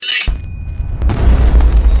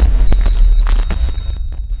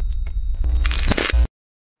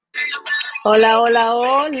Hola,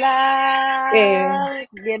 hola, Eh, hola.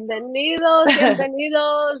 Bienvenidos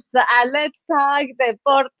a Let's Talk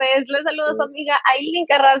Deportes. Les saludo a su amiga Aileen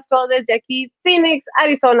Carrasco desde aquí, Phoenix,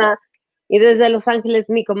 Arizona. Y desde Los Ángeles,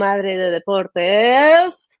 mi comadre de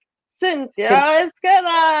deportes, sí. Cintia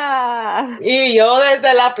Esqueda. Y yo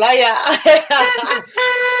desde la playa.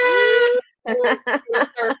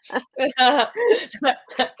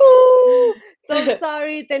 So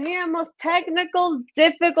sorry, teníamos technical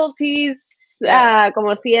difficulties, Yes.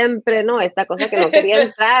 como siempre, ¿no? Esta cosa que no quería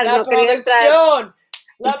entrar, La no quería entrar. producción.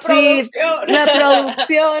 La Sí, producción.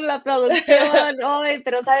 la producción hoy,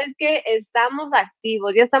 pero ¿sabes qué? Estamos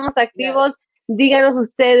activos, ya estamos activos. Yes. Díganos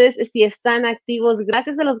ustedes si están activos.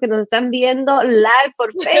 Gracias a los que nos están viendo live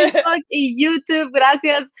por Facebook y YouTube.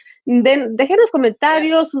 Gracias. Déjenos Yes.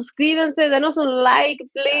 comentarios, suscríbanse, denos un like,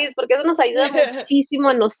 please, porque eso nos ayuda muchísimo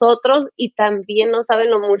a nosotros y también no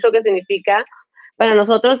saben lo mucho que significa para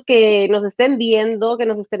nosotros que nos estén viendo, que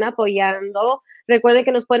nos estén apoyando. Recuerden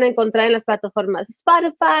que nos pueden encontrar en las plataformas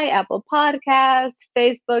Spotify, Apple Podcasts,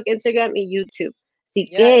 Facebook, Instagram y YouTube. Así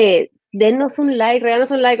Yes. que denos un like,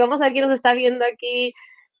 regálanos un like. Vamos a ver quién nos está viendo aquí.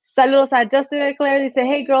 Saludos a Justin Leclerc, dice,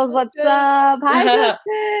 hey girls, what's up? Hi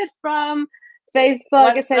Justin from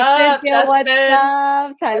Facebook. It What's says up, Cynthia, what's Justin? up?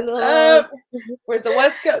 What's Saludos. up? Where's the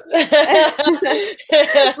West Coast?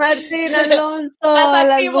 Martín Alonso, Estás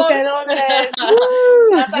las activo. mujerones.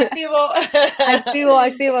 Estás activo. Activo,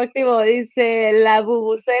 activo, activo. Dice la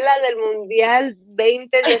bubucela del Mundial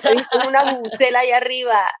 2016. Tengo una bubucela ahí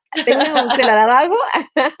arriba. Tengo una bubucela de abajo.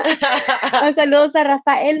 Saludos a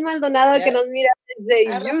Rafael Maldonado que Yes. nos mira desde Hi,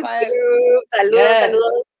 Rafael. YouTube. Saludos, Yes.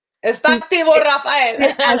 saludos. Está activo, Rafael.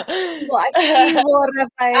 Activo, activo,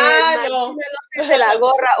 Rafael. Ah, no. Martina nos dice la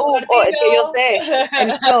gorra. Es que yo Martino. sé.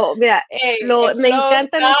 El flow, mira, Hey, el me flow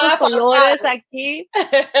encantan estos está colores fatal. aquí.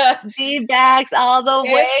 D-backs all the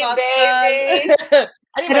Qué way, fatal. baby.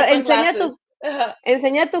 I need my Pero sunglasses.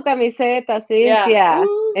 enseña tu camiseta, Yeah. Cintia.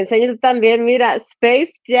 Enseña tú también, mira,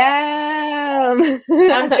 Space Jam.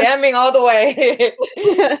 I'm jamming all the way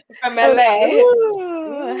from LA.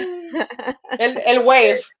 El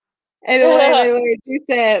wave. El güey,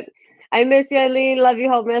 dice, I miss you, Eileen. Love you,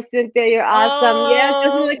 whole miss Cynthia. You're awesome. Yes,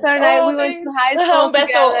 just Oh, like her and I, we went to thanks. high school Un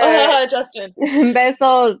beso, together. Justin.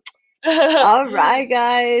 Besos. All right,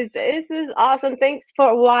 guys. This is awesome. Thanks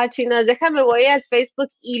for watching us. Déjame, voy a Facebook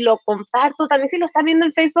y lo comparto. También si lo está viendo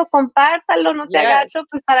en Facebook, compártalo, no te Yes. agacho,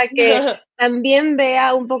 pues para que también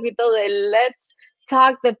vea un poquito de Let's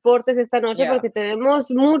Talk Deportes esta noche, Yeah. porque tenemos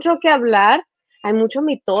mucho que hablar. Hay mucho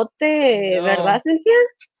mitote, ¿verdad, Cintia?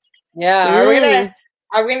 Yeah.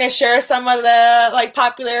 Are we gonna share some of the like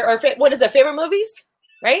popular or what is it, favorite movies?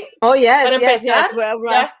 Right? Oh, yes, Para yes, yes. empezar? Well,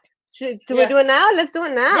 Yeah. should we Yeah. do it now? Let's do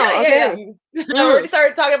it now. Yeah. Okay. I already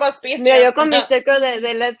started talking about Space Mira, Jam. yo con mi sticker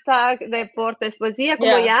de Let's Talk Deportes, pues sí,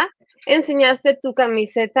 como Yeah. ya enseñaste tu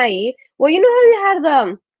camiseta ahí. Well, you know how you had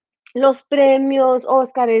los premios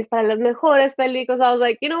Oscars para las mejores películas. I was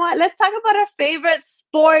like, you know what? Let's talk about our favorite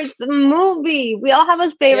sports movie. We all have a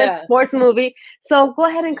favorite sports movie. So go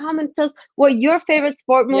ahead and comment us what your favorite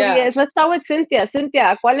sport movie is. Let's start with Cynthia.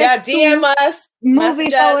 Cynthia, ¿cuál es tu DM us, movie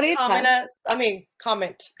message us, favorita? comment us. I mean,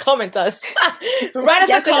 comment us. Write us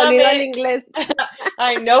Ya a te lo olvidó el comment. inglés.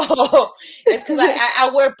 I know. It's because I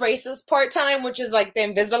wear braces part time, which is like the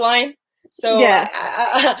Invisalign. So Yes.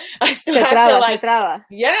 I still Se have traba, to like, se traba.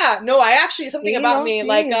 yeah, no, I actually, something Sí, about no, me, sí.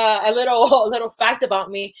 like a little fact about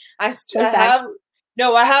me. I Fun fact. have,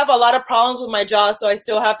 no, I have a lot of problems with my jaw, so I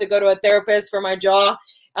still have to go to a therapist for my jaw.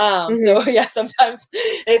 So yeah, sometimes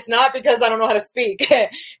it's not because I don't know how to speak.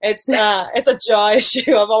 It's a jaw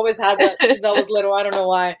issue. I've always had that since I was little. I don't know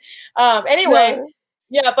why. Anyway, No.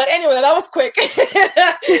 yeah, but anyway, that was quick. A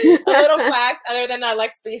little fact, other than I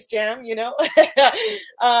like Space Jam, you know.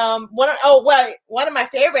 One of my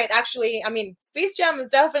favorite, actually. I mean, Space Jam is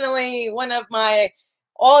definitely one of my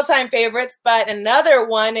all-time favorites. But another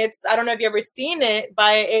one, I don't know if you've ever seen it.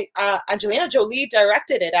 Angelina Jolie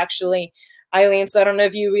directed it, actually, Eileen. So I don't know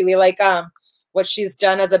if you really like what she's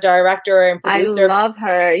done as a director and producer. I love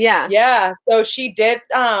her. Yeah. Yeah. So she did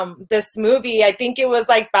this movie. I think it was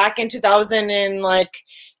like back in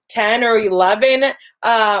 2010 or 11.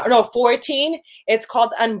 No, 14. It's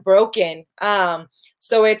called Unbroken.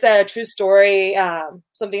 So it's a true story,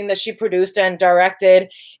 something that she produced and directed.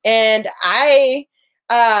 And I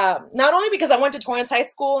not only because I went to Torrance High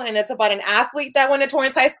School and it's about an athlete that went to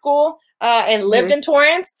Torrance High School and lived in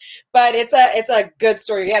Torrance, but it's a good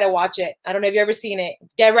story. You got to watch it. I don't know if you've ever seen it.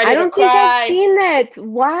 Get ready to cry. I don't think I've seen it.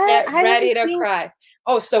 What? Get ready to cry.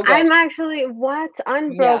 Oh, so good. I'm actually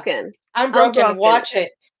Unbroken. Yeah. Unbroken. Watch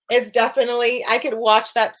it. It's definitely, I could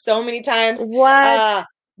watch that so many times. What?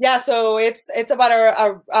 Yeah, so it's about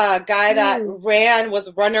a guy that was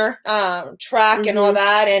a runner, track and all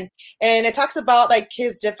that, and it talks about like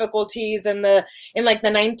his difficulties in like the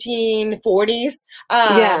 1940s.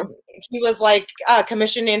 Yeah. He was like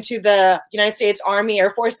commissioned into the United States Army Air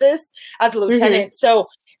Forces as a lieutenant. So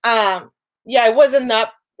yeah, it wasn't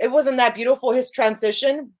that beautiful, his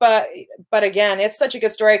transition, but again, it's such a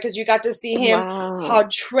good story because you got to see him how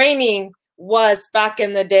training was back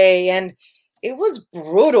in the day, and it was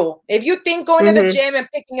brutal. If you think going to the gym and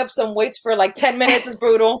picking up some weights for like 10 minutes is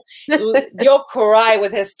brutal, you'll cry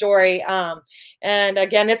with his story. And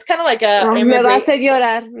again, it's kind of like a me va a hacer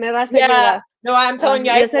llorar. Llorar. No, I'm telling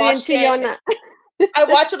you, I watched it. I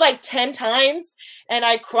watched it like 10 times and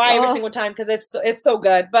I cry every single time because it's so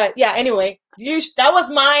good. But yeah, anyway, that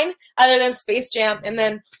was mine other than Space Jam. And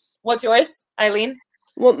then what's yours, Eileen?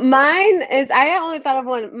 Well, mine is, I only thought of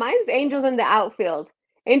one. Mine's Angels in the Outfield.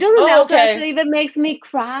 Angels in the Outfield actually even makes me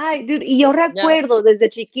cry, dude. Y yo recuerdo desde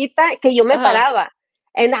chiquita que yo me paraba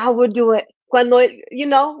and I would do it. Cuando,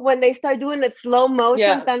 when they start doing it slow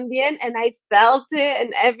motion también, and I felt it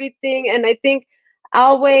and everything. And I think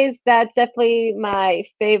always that's definitely my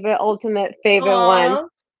ultimate favorite one.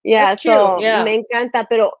 Yeah, so me encanta,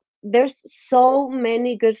 pero there's so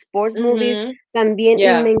many good sports movies también,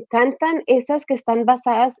 y me encantan esas que están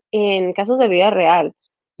basadas en casos de vida real,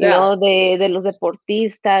 de los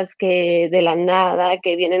deportistas que de la nada,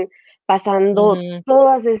 que vienen pasando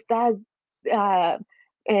todas estas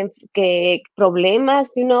problemas,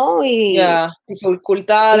 y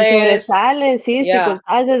dificultades. Y sobresalen,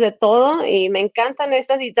 dificultades de todo, y me encantan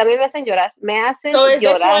estas, y también me hacen llorar,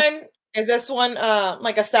 llorar. Is this one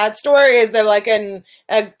like a sad story? Is it like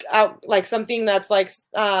like something that's like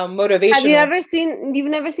motivational? You've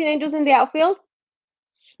never seen Angels in the Outfield?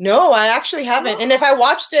 No, I actually haven't. And if I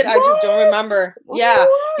watched it, I just don't remember. Yeah.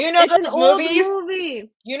 You know those movies?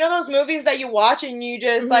 You know those movies that you watch and you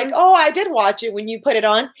just like, oh, I did watch it when you put it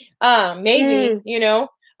on. Maybe, okay,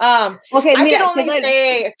 I can only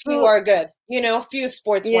say a few are good. Few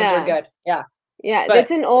sports ones are good. Yeah. Yeah,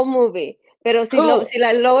 that's an old movie. Pero si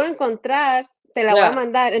la logro encontrar, te la voy a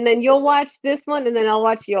mandar. And then you'll watch this one and then I'll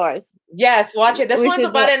watch yours. Yes, watch it. This one's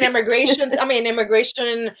about an immigration,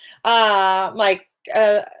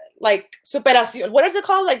 like superación. What is it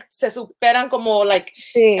called? Like se superan como like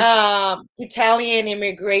Italian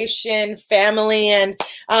immigration family and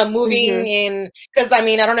moving in, because I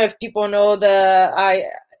don't know if people know the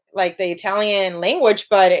Italian language,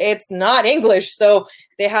 but it's not English, so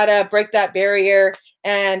they had to break that barrier,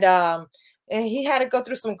 and he had to go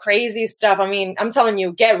through some crazy stuff. I'm telling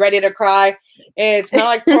you, get ready to cry. It's not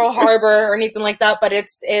like Pearl Harbor or anything like that, but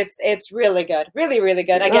it's really good. Really, really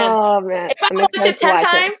good. Again, if I watch it 10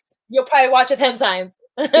 times, you'll probably watch it 10 times.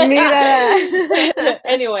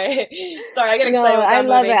 Anyway, sorry, I get excited with that I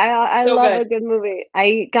love movie. It. I love a good movie.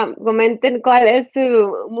 Comenten cuál es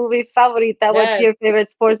su movie favorita. What's your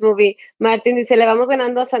favorite sports movie? Martín dice, le vamos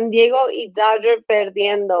ganando a San Diego y Dodger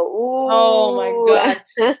perdiendo. Oh my God.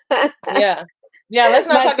 Yeah, let's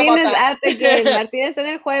not talk about that. Martín at the game. Martín está en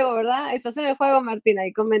el juego, ¿verdad? Estás en el juego, Martín.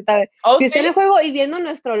 Ahí comenta. Si está en el juego y viendo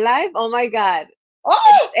nuestro live, oh my God.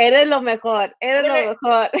 Eres lo mejor. Eres lo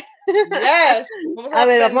mejor. Yes. Vamos a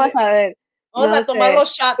ver. Vamos a tomar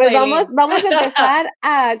los shots. Pues vamos a empezar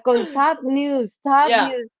con Top News. Top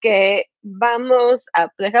News, que vamos a...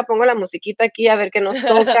 pongo la musiquita aquí a ver qué nos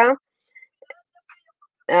toca.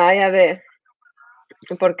 Ay, a ver.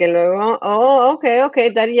 Porque luego, okay,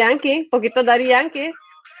 Daddy Yankee, poquito Daddy Yankee.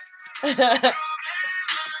 Me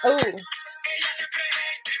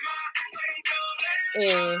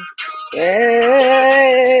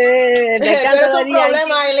encanta Daddy Yankee.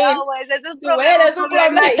 Tú eres un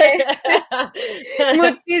problema.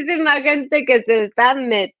 Muchísima gente que se está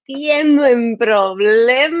metiendo en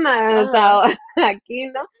problemas aquí,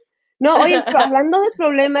 ¿no? No, oye, hablando de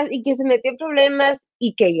problemas y que se metió en problemas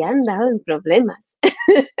y que ya han dado en problemas.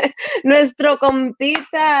 Nuestro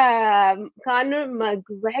compita Conor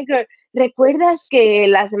McGregor, ¿recuerdas que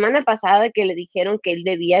la semana pasada que le dijeron que él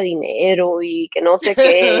debía dinero y que no sé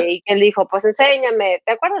qué, y que él dijo, pues enséñame?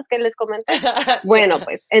 ¿Te acuerdas que les comenté? Bueno,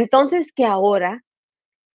 pues entonces que ahora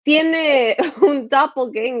tiene un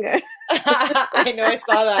doppelganger. I know, I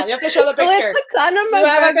saw that. You have to show the picture. It's the Conor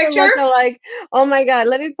McGregor lookalike. Oh my God,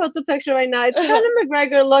 let me put the picture right now. It's Conor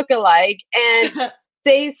McGregor lookalike, and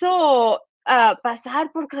se hizo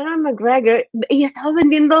pasar por Conor McGregor y estaba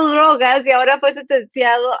vendiendo drogas y ahora fue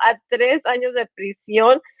sentenciado a 3 años de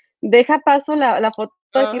prisión. Deja paso la foto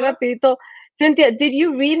aquí rapidito. Cynthia, did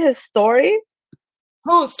you read his story?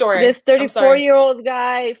 Whose story? This 34-year-old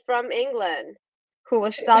guy from England who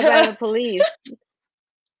was stopped by the police.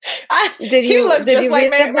 Did He you looked did just you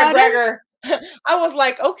like read about it? McGregor. I was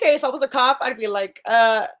like, okay, if I was a cop, I'd be like,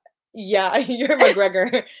 yeah, you're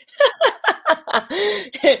McGregor.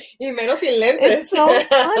 Y menos sin It's lentes. so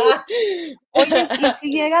funny. Oye, y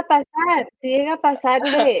si llega a pasar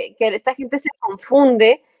que esta gente se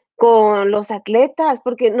confunde con los atletas,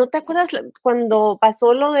 porque ¿no te acuerdas cuando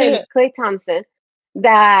pasó lo del Klay Thompson?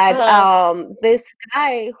 That Uh-huh. this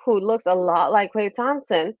guy who looks a lot like Klay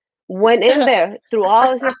Thompson went in there through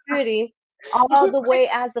all security, all the way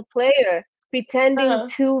as a player, pretending Uh-huh.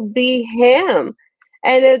 to be him.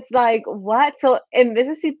 And it's like, what? So, en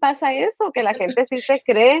veces sí pasa eso, que la gente sí se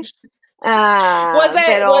cree.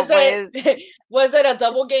 Pero pues, was it a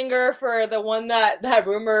double ganger for the one that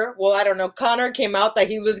rumor? Well, I don't know. Connor came out that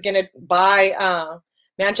he was gonna buy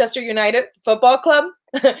Manchester United Football Club.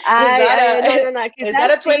 no, Is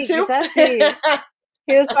that a twin too? Quizás sí.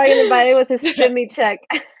 He was probably gonna buy it with his stimmy check.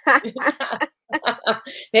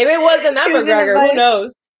 Maybe it wasn't that McGregor. Who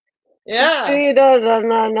knows? Yeah. Sí,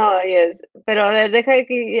 no, yes. Pero a ver, deja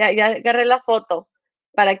que ya agarré la foto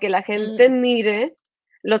para que la gente mire.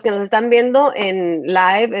 Los que nos están viendo en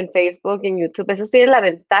live, en Facebook, en YouTube, esos tienen la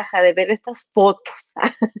ventaja de ver estas fotos.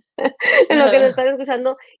 En lo que nos están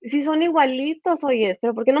escuchando, si son igualitos, oye,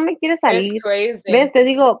 pero ¿por qué no me quieres salir? It's crazy. ¿Ves? Te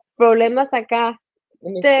digo, problemas acá.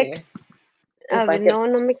 See. A ver, no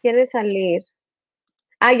me quiere salir.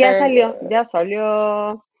 Ya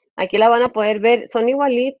salió. Aquí la van a poder ver, son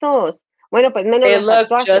igualitos. Bueno, pues menos los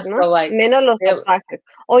tatuajes, ¿no? Menos los tatuajes.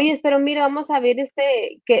 Oye, pero mira, vamos a ver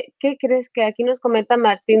 ¿qué crees? Que aquí nos comenta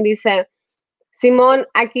Martín, dice, Simón,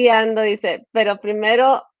 aquí ando, dice, pero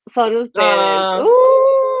primero son ustedes.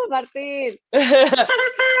 Martín.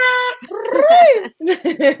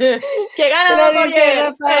 ¡Qué ganas, oye!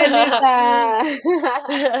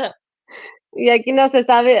 Y aquí nos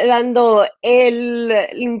está dando el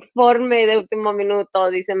informe de último minuto.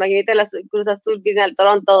 Dice, imagínate la Cruz Azul viene al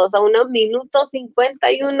Toronto, 1 minuto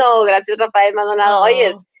 51. Gracias, Rafael Maldonado.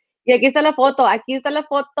 Oyes, y aquí está la foto.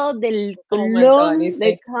 Del clon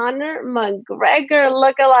de Conor McGregor,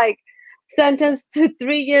 lookalike. Sentenced to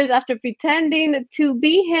 3 years after pretending to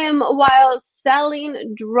be him while selling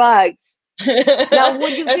drugs. Now,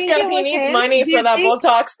 would you think because he needs money for that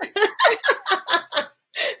Botox.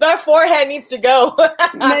 That forehead needs to go.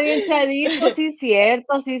 Medio hinchadito, sí,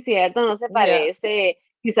 cierto, no se parece.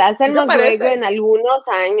 Quizás el McGregor en algunos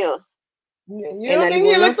años. You don't think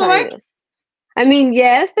he looks alike? I mean,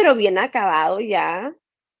 yes, pero bien acabado ya.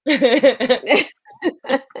 Es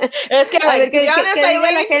que, a ver, que diga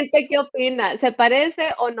la gente qué opina. ¿Se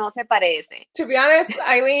parece o no se parece? To be honest,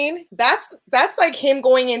 Eileen, that's like him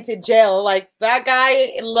going into jail. Like, that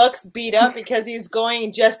guy looks beat up because he's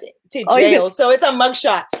going just to jail. So it's a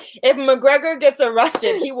mugshot. If McGregor gets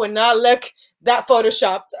arrested, he would not look that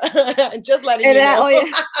photoshopped. Just letting you know.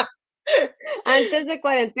 Antes de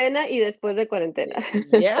cuarentena y después de cuarentena.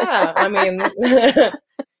 Yeah, I mean...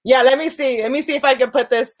 Yeah, let me see if I can put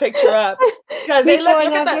this picture up. Because look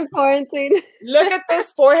at that. Quarantine. Look at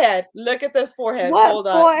this forehead. What Hold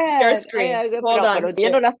on. forehead? Share screen. Hold on. Pero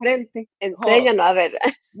enséñanos la frente. Enséñanos, a ver.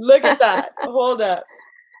 Look at that. Hold up.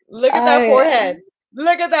 Look at that forehead.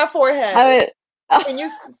 Look at that forehead. A ver. Can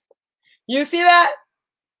you see that?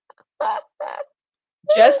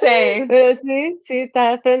 Just saying. Pero sí,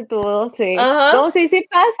 está frentudo, sí. No, sí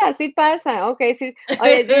pasa. Ok, sí.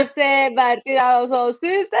 Oye, dice Martín Alonso, sí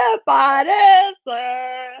se parece.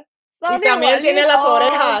 Y también tiene las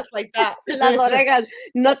orejas, like that. Las orejas.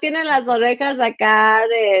 No tiene las orejas acá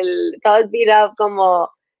todas beat up como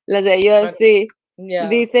las de UFC. Yeah.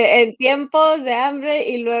 Dice, en tiempos de hambre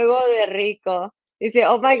y luego de rico. Dice,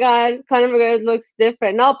 oh my God, Conor McGregor looks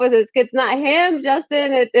different. No, pues it's not him,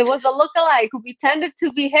 Justin. It was a lookalike who pretended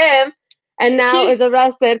to be him and now is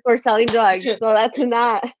arrested for selling drugs. So that's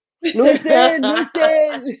not. No es él.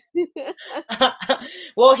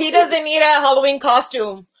 Well, he doesn't need a Halloween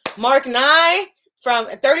costume. Mark Nye, from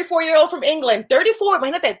a 34-year-old from England. 34,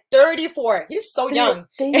 imagínate, 34. He's so young.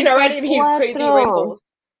 And already these crazy wrinkles.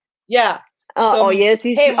 Yeah. Oye,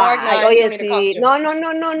 sí. Hey, Mark Nye, oye, sí. No.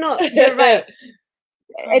 You're right.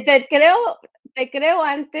 Te creo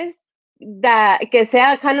antes que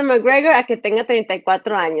sea Conor McGregor a que tenga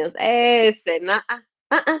 34 años. Ese,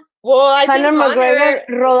 Well, Conor McGregor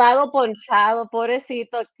rodado, ponchado,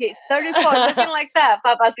 pobrecito. 34, nothing like that,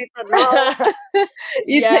 papacito, no.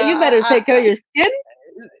 You better take care of your skin.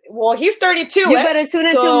 Well, he's 32. You better tune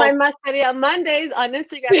into my Mascarilla Mondays on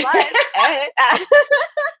Instagram Live.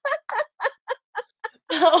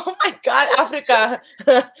 Oh my God, Africa.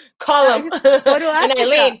 Call him. And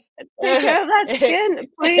Eileen. Take care of that skin,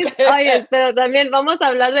 please. Oye, pero también vamos a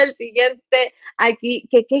hablar del siguiente aquí.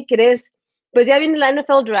 ¿Qué crees? But ya viene la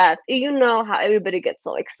NFL draft. And you know how everybody gets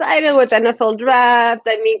so excited with the NFL draft.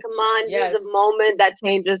 I mean, come on, Yes. here's a moment that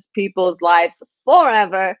changes people's lives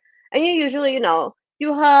forever. And you usually,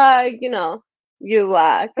 you hug, you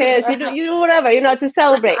kiss, you do whatever, to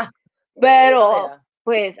celebrate. Pero, yeah.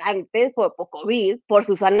 pues antes, por COVID, por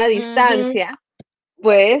su sana Mhm. distancia,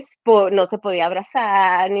 pues no se podía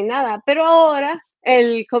abrazar ni nada. Pero ahora,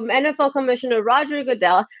 el NFL Commissioner Roger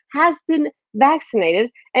Goodell has been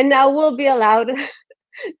vaccinated and now will be allowed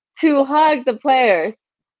to hug the players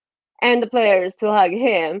and the players to hug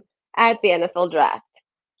him at the NFL draft.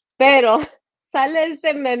 Pero sale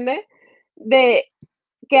este meme de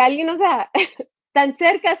que alguien, o sea, tan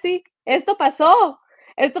cerca así, esto pasó,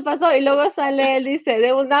 y luego sale él dice,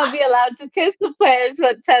 they will not be allowed to kiss the players who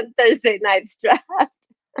attend Thursday night's draft.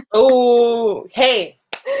 Oh, hey.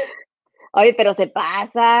 Oye, pero se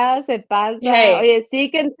pasa. Hey. Oye, sí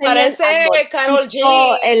que enseñan Parece Karol G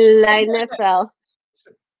en la NFL.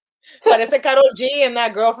 Parece Karol G and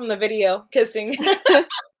that girl from the video kissing.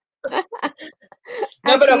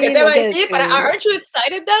 No, pero ¿qué te va a decir? But aren't you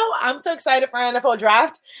excited though? I'm so excited for NFL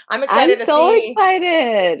draft. I'm excited to see. I'm so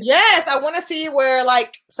excited. Yes, I want to see where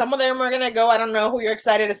like some of them are gonna go. I don't know who you're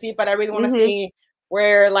excited to see, but I really want to see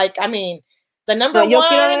where like I mean the number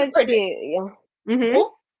one.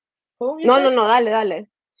 Who you said? No, dale.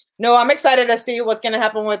 No, I'm excited to see what's gonna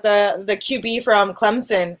happen with the QB from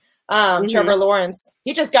Clemson, Trevor Lawrence.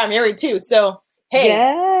 He just got married too, so hey,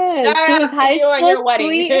 yes, to high school and your wedding.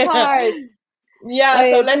 Sweetheart. Yeah,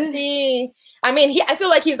 so let's see. I mean, I feel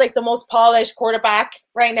like he's like the most polished quarterback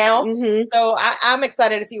right now. So I'm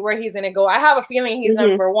excited to see where he's going to go. I have a feeling he's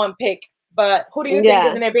number one pick, but who do you think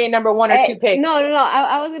is going to be number one or two pick? No.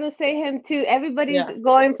 I was going to say him too. Everybody's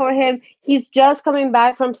going for him. He's just coming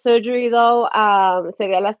back from surgery though. Se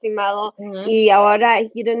había lastimado. Y ahora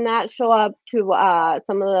he did not show up to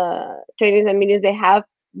some of the trainings and meetings they have.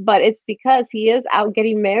 But it's because he is out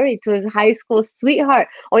getting married to his high school sweetheart.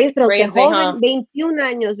 Oye, pero que joven, 21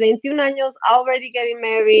 años, already getting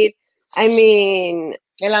married. I mean...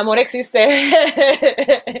 El amor existe.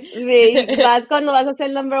 Cuando vas a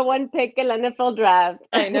ser number one pick en la NFL draft.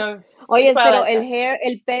 I know. Oye, pero el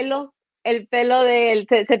pelo de él,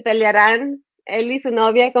 se pelearán él y su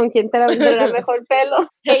novia con quién tendrá mejor pelo.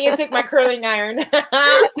 Hey, you took my curling iron.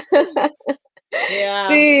 Yeah.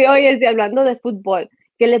 Sí, oye, hablando de fútbol,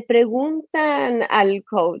 que le preguntan al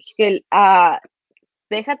coach, que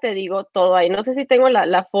déjate digo todo ahí, no sé si tengo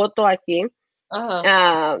la foto aquí.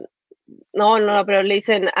 No, pero le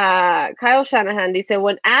dicen, Kyle Shanahan dice,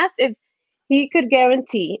 when asked if he could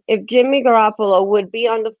guarantee if Jimmy Garoppolo would be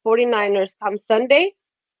on the 49ers come Sunday,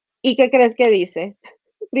 ¿y qué crees que dice?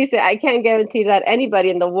 Dice, I can't guarantee that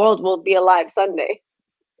anybody in the world will be alive Sunday.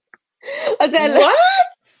 O sea, what?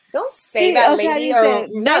 Don't say that, lady, or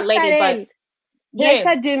not lady, but... Ya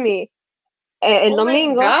está Jimmy el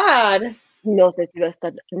domingo. My God. No sé si va a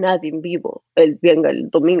estar nadie en vivo el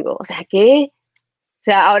domingo. O sea, ¿qué? O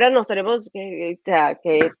sea, ahora nos tenemos que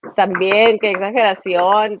también, que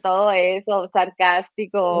exageración, todo eso,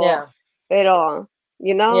 sarcástico. Pero,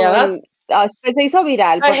 se hizo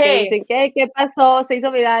viral. Porque dicen, ¿qué pasó? Se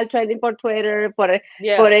hizo viral, trending por Twitter, por ese,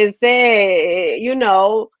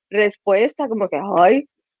 respuesta, como que, ay,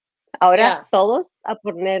 ahora todos a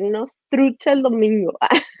ponernos trucha el domingo.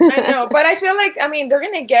 I know, but I feel like, they're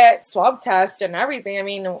going to get swab tests and everything. I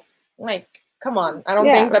mean, like, come on. I don't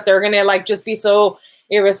think that they're going to, like, just be so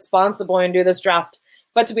irresponsible and do this draft.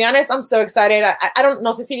 But to be honest, I'm so excited. I don't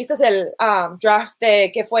know si viste el draft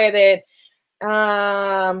que fue de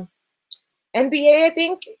NBA, I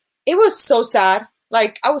think. It was so sad.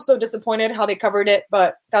 Like, I was so disappointed how they covered it,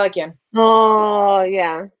 but cada quien. Oh,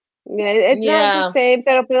 yeah. It's not the same,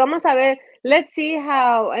 pero pues vamos a ver. Let's see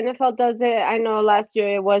how NFL does it. I know last year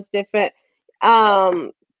it was different.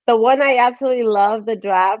 The one I absolutely loved the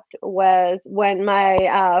draft was when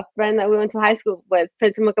my friend that we went to high school with,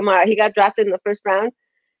 Prince Mukamara, he got drafted in the first round.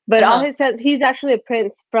 But all his sense, he's actually a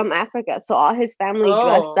prince from Africa. So all his family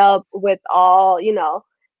dressed up with all,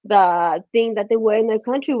 the thing that they wear in their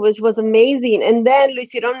country, which was amazing. And then lo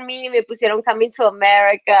hicieron me pusieron Coming to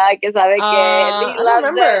America, que sabe que. I don't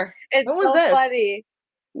remember. It's when was so this? Funny.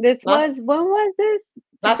 When was this?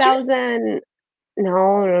 2000?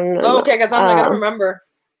 No. Oh, okay, because I'm not gonna remember.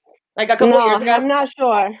 Like a couple years ago. I'm not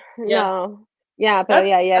sure. Yeah. No. Yeah, pero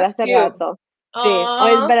hace rato. Sí.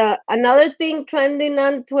 Oye, but another thing trending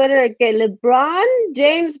on Twitter, que LeBron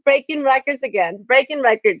James breaking records again. Breaking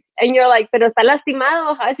records. And you're like, pero está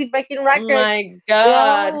lastimado. How is he breaking records? Oh my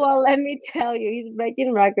God. Well, let me tell you, he's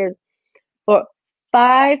breaking records for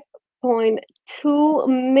 $5.2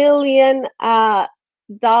 million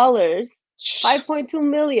dollars 5.2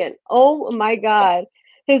 million. Oh my God.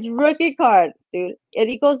 His rookie card, dude, it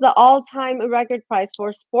equals the all-time record price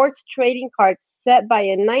for sports trading cards set by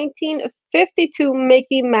a 1952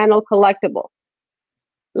 Mickey Mantle collectible.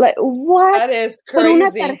 Like, what? That is Por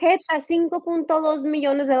una crazy. tarjeta, $5.2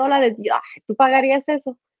 millones. ¿Tú pagarías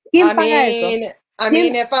eso? ¿Quién paga eso? I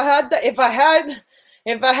mean, if I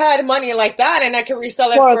had money like that and I could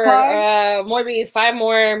resell it For a for card? maybe $5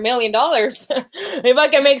 more million, if I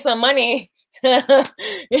can make some money No,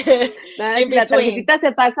 in si la between. tarjetita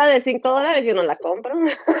se pasa de $5, yo no la compro.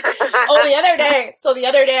 Oh, the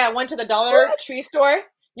other day I went to the Dollar Tree store.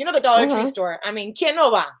 You know the Dollar Tree store. I mean, ¿quién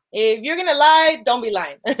no va? If you're gonna lie, don't be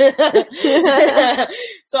lying.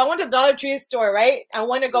 So I went to the Dollar Tree store, right? I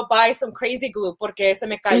want to go buy some crazy glue porque se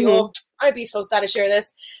me cayó. I'd be so sad to share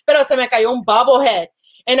this, pero se me cayó un bobblehead.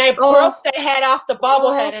 And I broke the head off the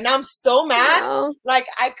bobblehead, and I'm so mad. Like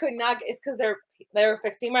I could not. It's because they're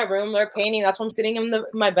fixing my room, they're painting. That's why I'm sitting in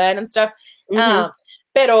my bed and stuff.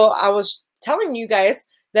 Pero I was telling you guys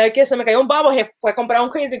that que se me cayó un bobblehead. Fue a comprar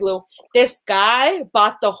un crazy glue. This guy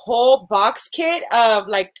bought the whole box kit of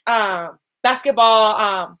like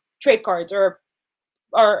basketball trade cards or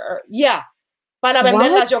yeah, para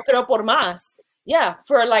venderlas yo creo por más. Yeah,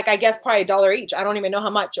 for like I guess probably $1 each. I don't even know how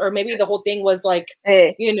much, or maybe the whole thing was like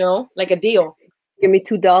you know, like a deal. Give me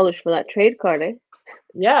 $2 for that trade card, eh?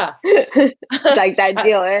 Yeah, like that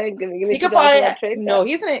deal, eh? Give me $2 for that trade card. No,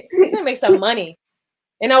 he's gonna make some money.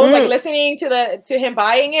 And I was like listening to him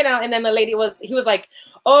buying it, and then he was like,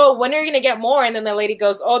 "Oh, when are you gonna get more?" And then the lady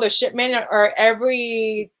goes, "Oh, the shipment are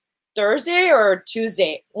every Thursday or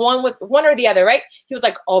Tuesday, one or the other, right?" He was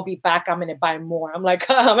like, "I'll be back. I'm gonna buy more." I'm like,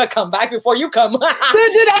 "I'm gonna come back before you come." Dude,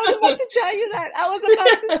 I was about to tell you that. I was about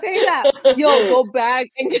to say that. Yo, go back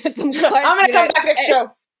and get some cards. I'm gonna come back next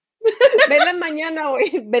show. Ven la mañana,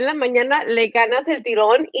 güey. Ven la mañana, le ganas el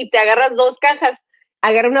tirón y te agarras 2 cajas.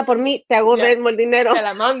 Agarra una por mí, te hago mismo el dinero. Te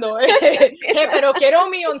la mando. Pero quiero un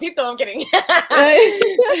milloncito, I'm kidding.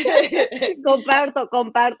 Comparto.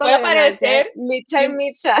 Voy a aparecer. Micha y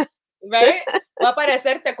micha. Right? Va a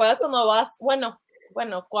aparecer, ¿te acuerdas cuando vas? Bueno,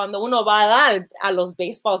 cuando uno va a los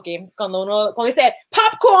baseball games, cuando dice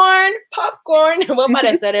popcorn, voy a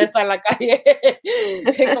aparecer eso en la calle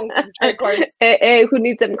con trade cards. Who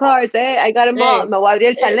needs some cards, I got them all. Me voy a abrir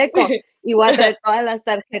el chaleco y voy a traer todas las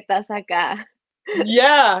tarjetas acá.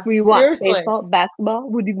 Yeah, what do you want? seriously. Baseball, basketball?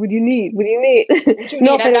 What do you need?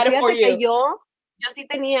 No, I got it for you. Yo sí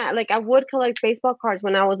tenía, like, I would collect baseball cards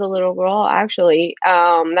when I was a little girl, actually.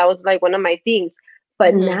 That was like one of my things.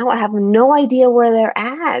 But now I have no idea where they're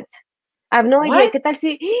at. I have no idea. ¿Qué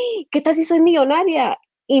tal si soy millonaria?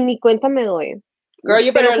 Y ni cuenta me doy. Girl,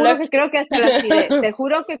 you better look. Creo que hasta las tiré. Te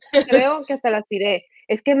juro que creo que hasta las tiré.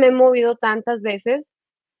 Es que me he movido tantas veces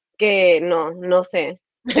que no sé.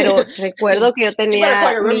 Pero recuerdo que yo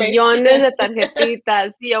tenía millones de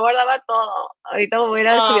tarjetitas y yo guardaba todo. Ahorita me voy a ir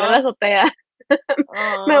a subir a la azotea.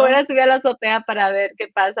 Me voy a subir a la azotea para ver qué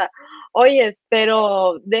pasa. Oye,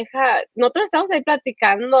 pero nosotros estamos ahí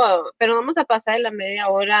platicando, pero vamos a pasar de la media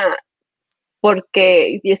hora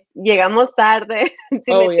porque llegamos tarde.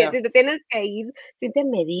 Si te tienes que ir, tú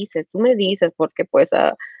me dices, porque pues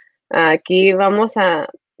aquí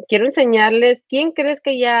quiero enseñarles, ¿quién crees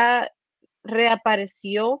que ya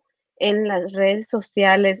reapareció en las redes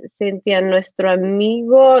sociales, Cynthia? Nuestro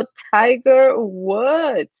amigo Tiger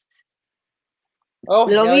Woods.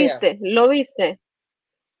 ¿Lo viste?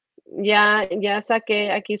 Ya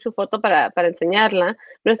saqué aquí su foto para enseñarla.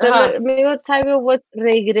 Nuestro amigo Tiger Woods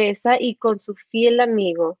regresa y con su fiel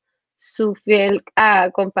amigo, su fiel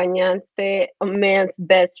acompañante, a man's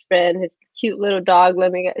best friend, his cute little dog. Let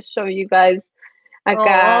me show you guys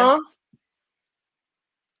acá.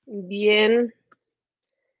 Bien,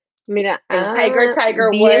 mira, Tiger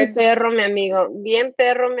bien Woods. Bien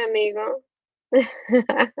perro, mi amigo.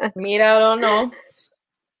 Míralo, no.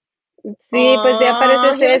 Sí, pues ya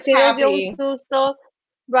parece sí nos dio un susto,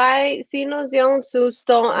 right? Sí nos dio un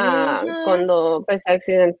susto cuando pues se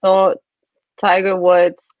accidentó Tiger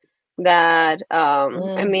Woods, that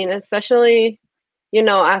I mean, especially, you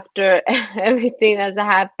know, after everything that's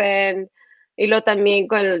happened. Y luego también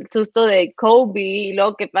con el susto de Kobe, y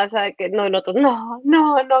luego que pasa que no,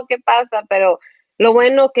 ¿qué pasa? Pero lo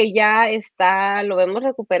bueno que ya lo vemos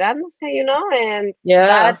recuperándose, you know, and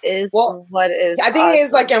that is what is I think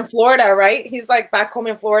he's like in Florida, right? He's like back home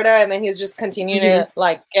in Florida, and then he's just continuing to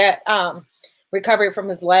like get recovery from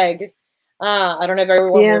his leg. I don't know if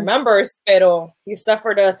everyone remembers, pero he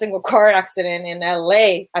suffered a single car accident in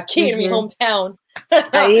LA, aquí in my hometown.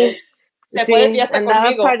 Ahí. Se fue de fiesta andaba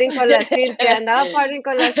conmigo. Partying con la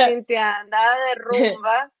Cynthia, andaba de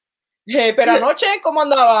rumba Hey, pero anoche, ¿cómo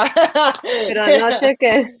andaba? Pero anoche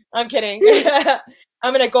que... I'm kidding.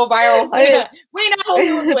 I'm gonna go viral. Oye, We know who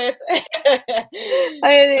he was with.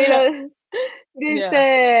 oye,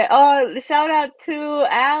 dice, oh, shout out to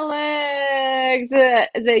Alex,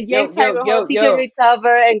 the Yank Tiger Hope he can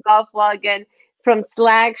recover and golf well again from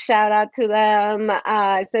Slack. Shout out to them.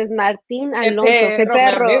 It says Martín Alonso. Qué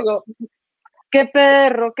perro, qué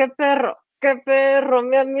perro, qué perro, qué perro,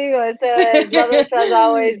 mi amigo. Ese love the show as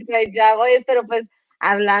always, great job. Oye, pero pues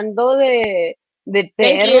hablando de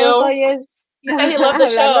perros, oye. He said he loved the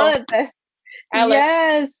show. Alex.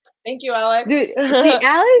 Yes. Thank you, Alex. Dude, see,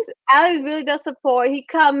 Alex really does support. He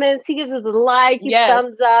comments, he gives us a like, he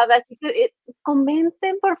thumbs up. Así que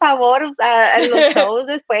comenten, por favor, en los shows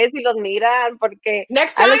después si los miran, porque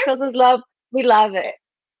next time, Alex shows us love. We love it.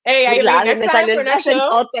 Hey, I love next time for next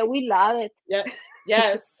show. We love it. Yeah.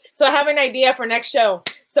 Yes. So I have an idea for next show.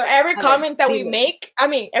 So every comment that we make,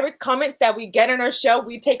 every comment that we get on our show,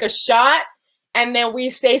 we take a shot and then we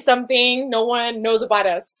say something no one knows about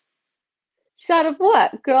us. Shot of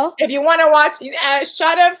what, girl? If you want to watch a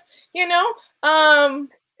shot of,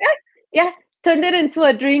 yeah, turned it into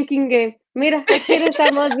a drinking game. Mira, aquí le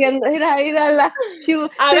estamos viendo. Mira. A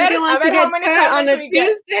ver how many comments we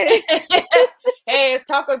get. Hey, it's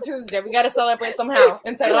Taco Tuesday. We got to celebrate somehow.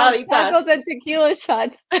 Encerraditas. Tacos and tequila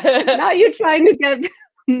shots. Now you're trying to get...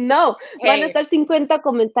 No, van a estar 50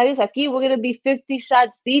 comentarios aquí. We're going to be 50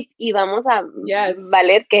 shots deep y vamos a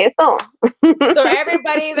valer queso. So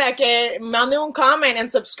everybody that can mande un comment and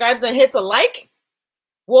subscribes and hits a like,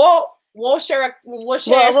 we'll share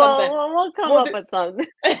something. We'll come up with something.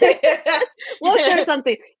 We'll share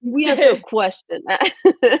something. We answer a question.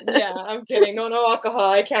 Yeah, I'm kidding. No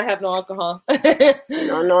alcohol. I can't have no alcohol. No.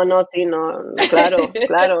 Sí, no. Claro.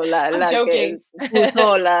 I'm joking.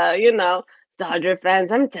 Puso Dodger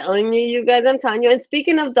fans, I'm telling you guys, I'm telling you. And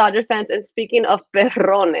speaking of Dodger fans and speaking of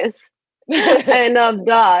perrones and of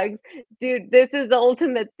dogs, dude, this is the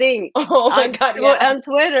ultimate thing. Oh my God. On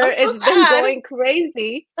Twitter, it's been going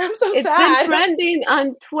crazy. I'm so sad. It's been trending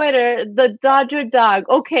on Twitter, the Dodger dog.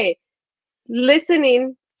 Okay,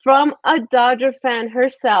 listening from a Dodger fan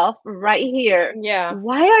herself right here. Yeah.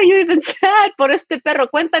 Why are you even sad por este perro?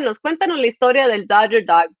 Cuéntanos la historia del Dodger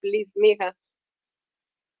dog, please, mija.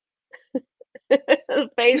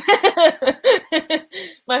 Face.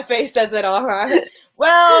 My face says it all, huh?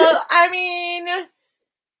 Well, I'm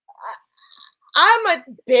a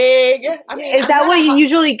big. Is that what you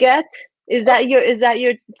usually get? Is that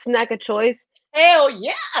your snack of choice? Hell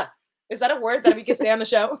yeah! Is that a word that we can say on the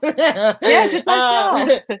show? Yes, it's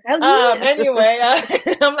anyway,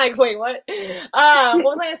 I'm like, wait, what? What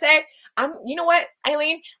was I gonna say? You know what,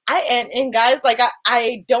 Eileen? And guys, like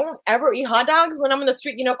I don't ever eat hot dogs when I'm in the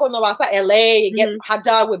street. Cuando vas a LA, you get hot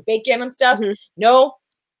dog with bacon and stuff. Mm-hmm. No,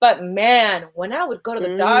 but man, when I would go to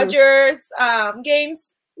the Dodgers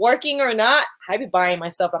games, working or not, I'd be buying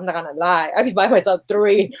myself. I'm not gonna lie. I'd be buying myself 2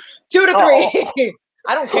 to 3.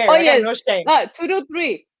 I don't care. Oh yes, no shame. 2 to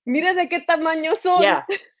 3. Mira de qué tamaño son. Yeah.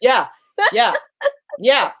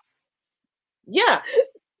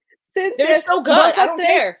 They're so good. I don't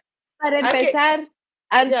care. Para empezar,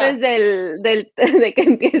 antes de que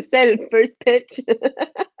empiece el first pitch.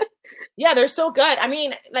 Yeah, they're so good.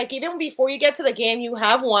 Like even before you get to the game, you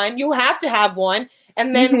have one. You have to have one.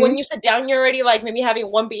 And then when you sit down, you're already like maybe having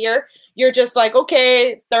one beer. You're just like,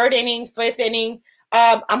 okay, 3rd inning, 5th inning.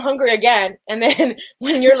 I'm hungry again. And then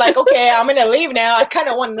when you're like, okay, I'm going to leave now, I kind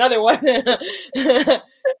of want another one.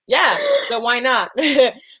 Yeah, so why not? This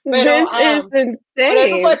is insane. But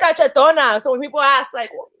eso soy cachetona. So when people ask, like,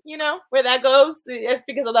 where that goes, it's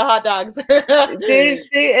because of the hot dogs. Sí.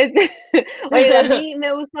 Oye, a mí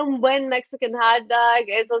me gusta un buen Mexican hot dog,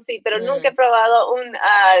 eso sí, pero nunca he probado un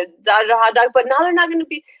Dodger hot dog. But now they're not going to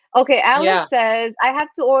be... Okay, Alex says, I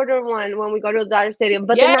have to order one when we go to the Dodger Stadium,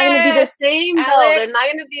 but they're not going to be the same, Alex. Though. They're not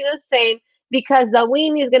going to be the same because the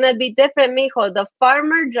weenie is going to be different, mijo. The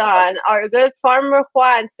farmer John, our good farmer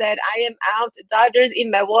Juan, said, I am out Dodgers y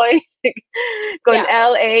me voy con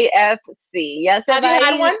LAFC. Yes, have you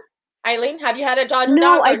had one? Eileen, have you had a Dodger dog?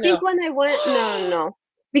 No, I think when I went, no.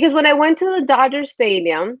 Because when I went to the Dodger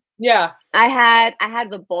Stadium, I had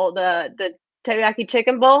the bowl, the teriyaki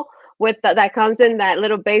chicken bowl, with that comes in that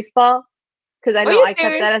little baseball, because I know I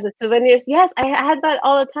kept that as a souvenir. Yes, I had that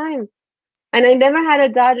all the time, and I never had a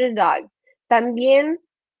Dodger dog. También,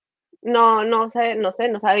 no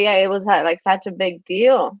sabía it was like such a big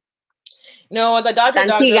deal. No, the Dodger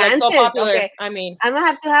dogs are like so popular. Okay. I'm gonna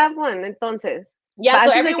have to have one. Entonces, yeah. So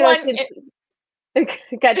everyone.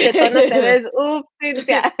 Cachetona te ves,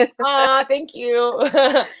 Cintia. Thank you.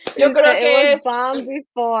 Yo creo que it was bomb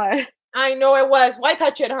before. I know it was. Why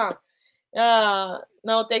touch it, huh?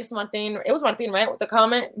 No, thanks, Martin. It was Martin, right, with the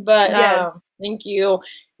comment? But Yes. thank you.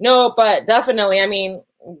 No, but definitely, I mean,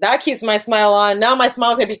 that keeps my smile on. Now my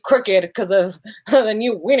smile's gonna be crooked because of the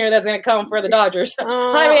new winner that's gonna come for the Dodgers.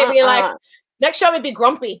 I may be like, next year I may be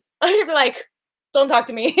grumpy. I may be like, don't talk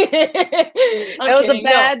to me. It was a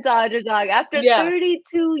bad Dodger dog. After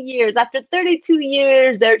 32 years,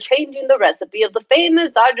 they're changing the recipe of the famous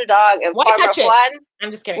Dodger dog. And Why touch it? Juan,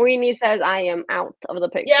 I'm just kidding. Weenie says, I am out of the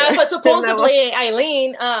picture. Yeah, but supposedly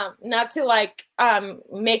Eileen, not to like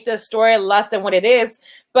make the story less than what it is,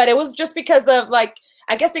 but it was just because of like,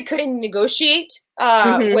 I guess they couldn't negotiate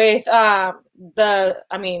with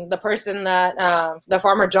the person that the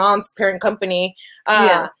Farmer John's parent company.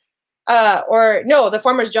 Or no, the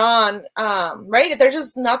Farmer's John, right? They're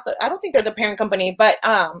just not I don't think they're the parent company, but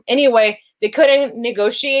anyway, they couldn't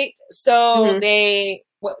negotiate, so they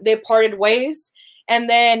parted ways, and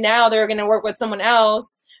then now they're going to work with someone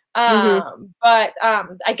else. But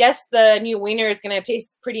I guess the new wiener is going to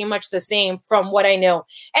taste pretty much the same from what I know.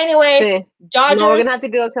 Anyway, Dodgers, we're going to have to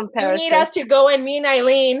do a comparison. You need us to go, and me and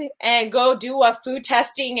Eileen, and go do a food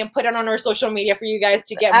testing and put it on our social media for you guys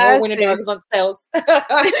to get more winner dogs on sales.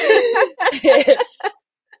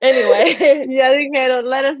 Anyway. Yeah, dijeron,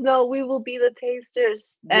 let us know. We will be the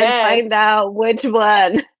tasters and find out which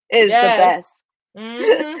one is the best.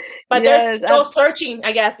 But they're still searching,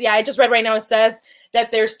 I guess. Yeah, I just read right now, it says that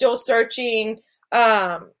they're still searching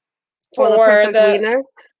for the winner.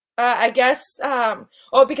 I guess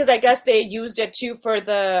because I guess they used it too for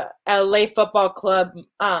the LA Football Club.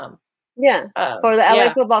 For the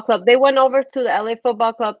LA Football Club. They went over to the LA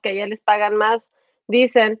Football Club, que ya les pagan más,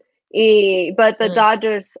 dicen, but the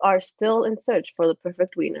Dodgers are still in search for the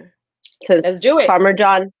perfect winner. Let's do it. Farmer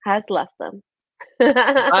John has left them.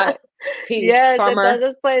 Peace, Farmer.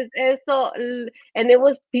 Entonces pues eso, and it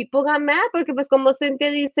was, people got mad porque pues como Cynthia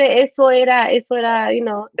dice, eso era, you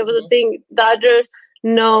know, it was a thing. Dodgers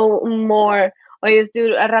no more. Oye,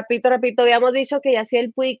 rapidito, habíamos dicho que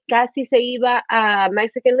Yasiel Puig casi se iba a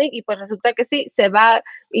Mexican League y pues resulta que sí, se va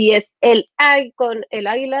y es con el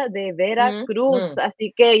Águila de Veracruz,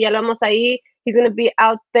 así que ya lo vamos ahí. He's going to be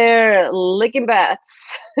out there licking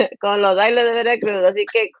bats con los Águilas de Veracruz, así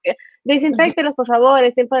que desinfectelos, por favor,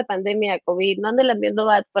 es tiempo de pandemia, COVID, no anden enviando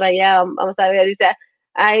bats por allá, vamos a ver, dice,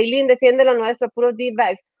 Aileen, defiende lo nuestro, puro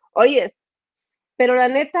D-backs. Oye, pero la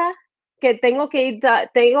neta, que tengo que ir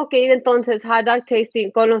entonces hot dog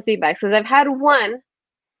tasting con los D-backs, because I've had one,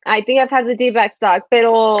 I think I've had the D-backs dog,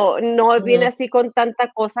 pero no viene así con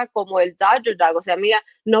tanta cosa como el Dodger dog, o sea, mira,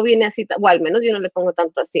 no viene así, o al menos yo no le pongo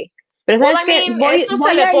tanto así. Pero sabes que voy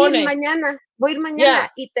a ir mañana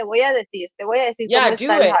y te voy a decir cómo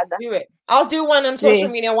está el hot dog. Do it. I'll do one on social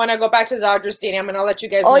media when I go back to the Dodger Stadium, and I'll let you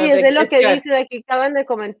guys know. Oye, es lo que dice, aquí acaban de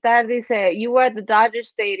comentar, dice, you were at the Dodger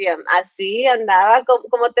Stadium. Así andaba,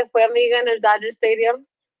 ¿cómo te fue, amiga, en el Dodger Stadium?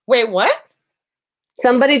 Wait, what?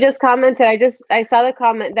 Somebody just commented, I saw the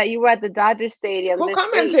comment that you were at the Dodger Stadium. Who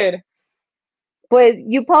commented? Week. Pues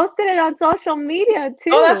you posted it on social media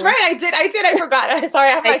too. Oh, that's right. I did. I forgot. Sorry.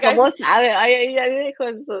 I'm like, ¿cómo sabe? Ya dijo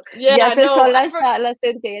eso. Ya se la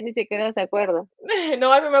Cynthia, ya ni siquiera se acuerda.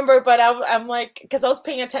 No, I remember, but I'm like, because I was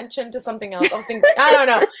paying attention to something else. I was thinking, I don't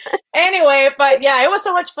know. Anyway, but yeah, it was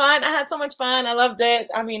so much fun. I had so much fun. I loved it.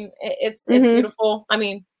 I mean, it's beautiful. I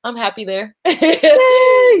mean, I'm happy there. But I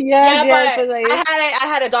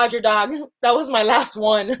had a Dodger dog. That was my last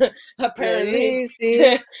one, apparently.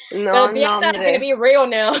 Sí. No, the dieta is going to be real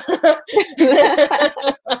now.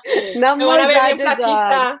 No more Dodger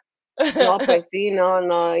dog. No, pues sí,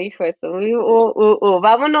 no, hijo, eso.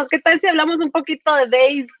 Vámonos, ¿qué tal si hablamos un poquito de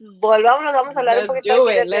béisbol? Vamos a hablar un poquito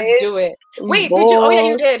de béisbol. Let's do it. Wait, did you? Oh, yeah,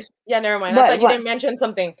 you did. Yeah, never mind. I thought you didn't mention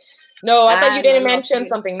something. No, I thought you didn't mention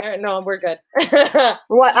something. No, we're good. No,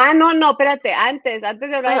 espérate. Antes de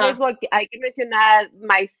hablar de béisbol, hay que mencionar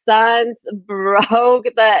my Suns broke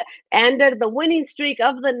the winning streak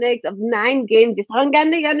of the Knicks of 9 games. Y estaban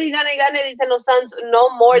gane. Dicen los Suns, no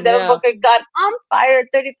more. Devin Booker got on fire,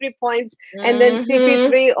 33 points. And then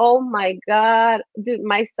CP3, oh my God. Dude,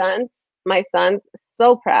 my Suns,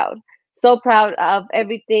 so proud. So proud of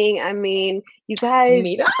everything. I mean, you guys,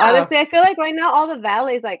 honestly, I feel like right now all the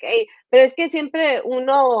valleys, like, hey, pero es que siempre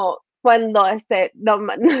uno, cuando se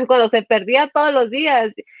perdía todos los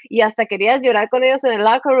días y hasta querías llorar con ellos en el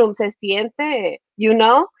locker room, se siente, you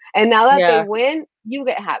know? And now that they win, you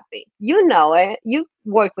get happy. You know it. You've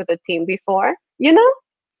worked with a team before, you know?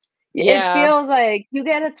 Yeah. It feels like you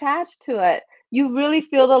get attached to it. You really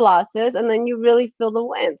feel the losses and then you really feel the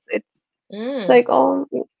wins. It's like, oh...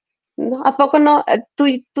 No, ¿a poco no?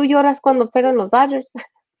 ¿Tú lloras cuando pegan los Dodgers?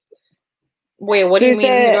 Wait, what do you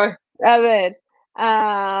mean? A ver,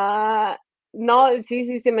 No,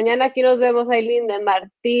 sí. Mañana aquí nos vemos, Aileen. De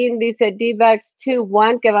Martín dice D-backs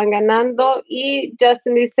 2-1 que van ganando. Y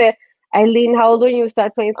Justin dice, Aileen, how old when you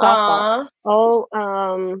start playing softball? Uh, Oh,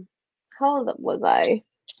 how old was I?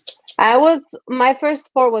 My first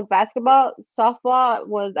sport was basketball. Softball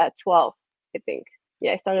was at 12, I think.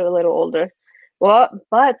 Yeah, I started a little older. Well,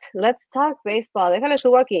 but let's talk baseball. Déjale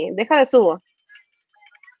subo aquí. Déjale subo.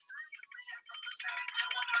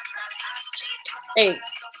 hey,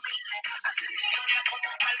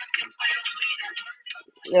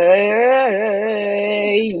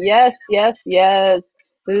 Yes.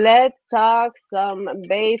 Let's talk some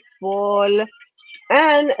baseball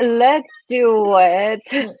and let's do it.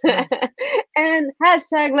 And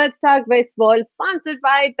hashtag Let's Talk Baseball, sponsored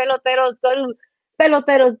by Peloteros. Go to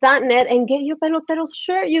peloteros.net and get your Peloteros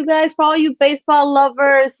shirt, you guys. For all you baseball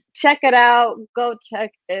lovers, check it out. Go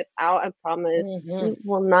check it out. I promise you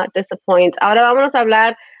will not disappoint. Ahora vámonos a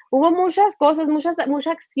hablar. Hubo muchas cosas, mucha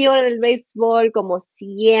acción en el béisbol, como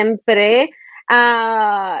siempre.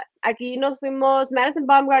 Aquí nos fuimos Madison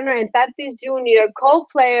Bumgarner and Tatis Jr.,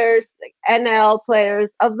 co-players, NL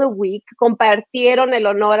Players of the Week, compartieron el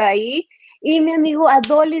honor ahí. Y mi amigo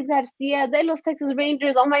Adolis García de los Texas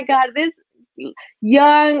Rangers, oh my God, this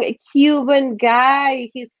young Cuban guy,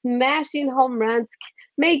 he's smashing home runs,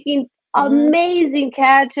 making amazing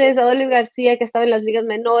catches. Adolis García, que estaba en las ligas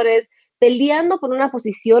menores, peleando por una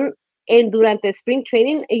posición durante Spring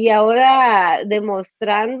Training y ahora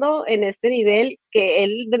demostrando en este nivel que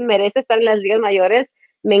él merece estar en las ligas mayores.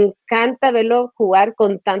 Me encanta verlo jugar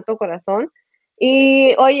con tanto corazón.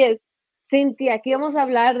 Y oye, Cintia, aquí vamos a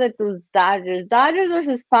hablar de tus Dodgers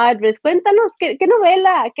versus Padres. Cuéntanos, ¿qué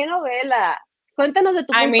novela? Cuéntanos de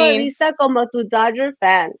tu punto de vista como tu Dodger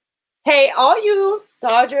fan. Hey, all you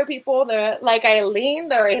Dodger people that like Aileen,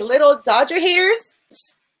 they're little Dodger haters.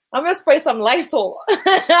 I'm gonna spray some Lysol.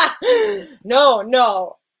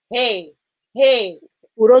 No. Hey.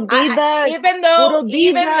 Puro D-backs. Even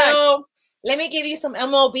though, let me give you some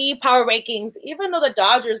MLB power rankings. Even though the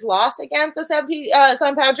Dodgers lost against the San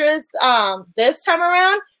Padres this time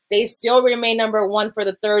around, they still remain number one for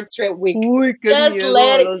the third straight week. Uy,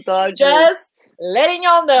 just letting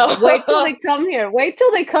y'all know. Wait till they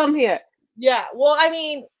come here. Yeah, well, I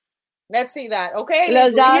mean, let's see that, okay?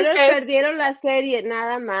 Los Dodgers perdieron la serie,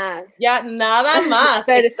 nada más. Yeah, nada más,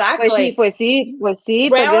 exactly. Pues sí, Round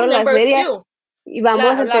perdieron la serie. 2. Y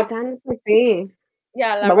vamos empezando, pues sí.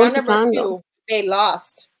 Yeah, round number 2, they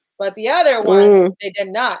lost. But the other one, they did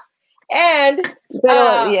not. And,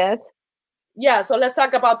 yes. Yeah, so let's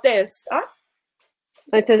talk about this. Huh?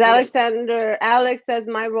 It says Alex says,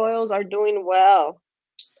 my Royals are doing well.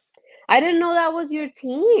 I didn't know that was your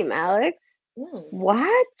team, Alex.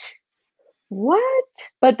 What?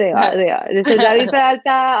 But they are. This is David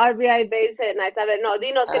Peralta, RBI base hit. No,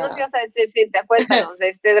 dinos, ¿qué nos ibas a decir, Cintia? Cuéntanos de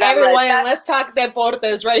este drama. Everyone, let's talk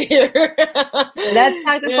deportes right here. Let's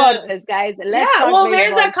talk deportes, guys. Let's talk baseball.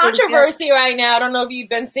 There's a controversy right now. I don't know if you've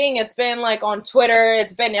been seeing. It's been like on Twitter.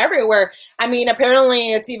 It's been everywhere. I mean,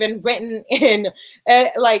 apparently it's even written in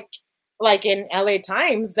like in LA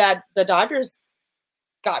Times that the Dodgers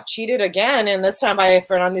got cheated again, and this time by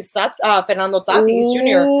Fernando Tatis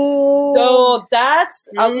Jr. So that's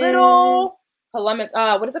a little polemic.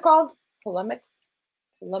 What is it called? Polemic.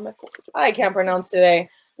 I can't pronounce today.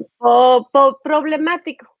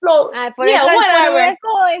 Problemático. Whatever.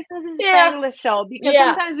 This is an English show because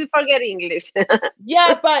sometimes we forget English.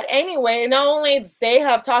 Yeah, but anyway, not only they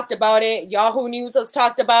have talked about it, Yahoo News has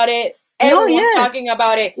talked about it. Everyone's talking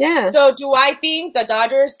about it. Yeah. So do I think the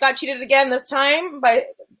Dodgers got cheated again this time by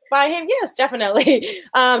him? Yes, definitely.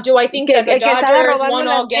 Do I think that the Dodgers won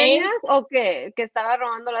all games? Okay, que estaba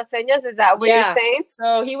robando las señas. Is that what you're saying?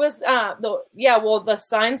 So he was the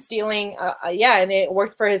sign stealing, and it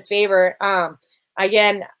worked for his favor.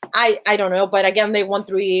 Again, I don't know, but again, they won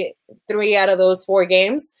three out of those 4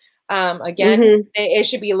 games. It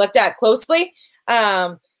should be looked at closely.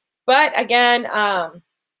 But again,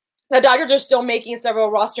 the Dodgers are still making several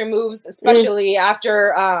roster moves, especially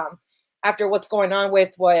after what's going on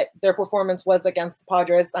with what their performance was against the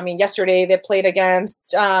Padres. I mean, yesterday they played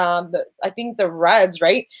against I think the Reds,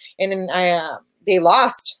 right? And they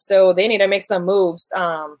lost, so they need to make some moves.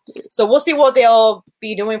 So we'll see what they'll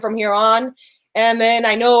be doing from here on. And then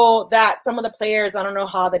I know that some of the players, I don't know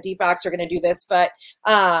how the D-backs are going to do this, but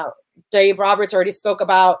Dave Roberts already spoke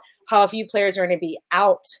about how a few players are going to be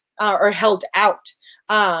out or held out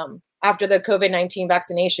after the COVID-19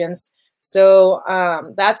 vaccinations. So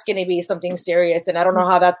that's going to be something serious, and I don't know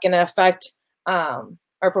how that's going to affect our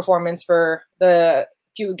performance for the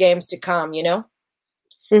few games to come, you know?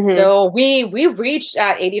 So we've reached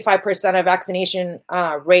at 85% of vaccination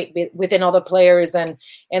rate within all the players and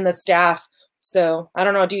the staff. So I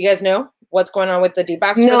don't know. Do you guys know what's going on with the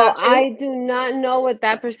D-backs for that too? I do not know what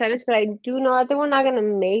that percentage, but I do know that they were not going to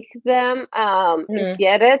make them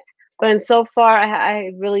get it. But so far,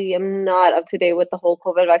 I really am not up to date with the whole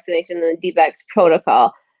COVID vaccination and the D-backs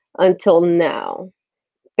protocol until now.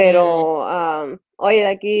 Pero, oye,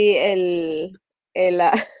 aquí el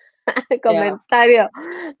comentario.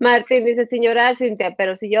 Martín dice, sin llorar, Cintia,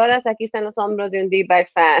 pero si lloras, aquí están los hombros de un D-back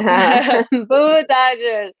fan. Boo,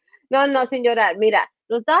 Dodgers. No, sin llorar. Mira,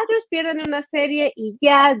 los Dodgers pierden una serie y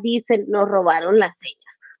ya dicen, nos robaron las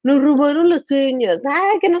señas. Nos robaron los sueños.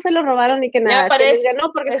 Que no se los robaron ni que nada. Yeah, but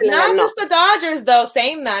it's not just the Dodgers, though,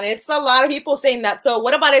 saying that. It's a lot of people saying that. So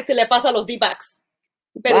what about if se le pasa a los D-backs?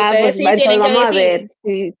 Pero ustedes sí tienen que vamos decir. A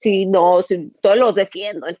ver. Sí, todos los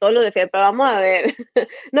defiendo, pero vamos a ver.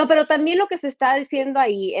 No, pero también lo que se está diciendo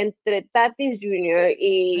ahí entre Tatis Jr.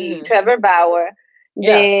 y Trevor Bauer,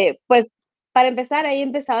 pues, para empezar, ahí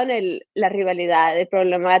empezaron la rivalidad, el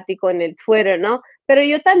problemático en el Twitter, ¿no? Pero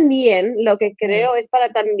yo también, lo que creo es para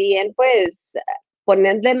también, pues,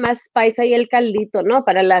 ponerle más spice ahí el caldito, ¿no?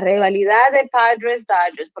 Para la rivalidad de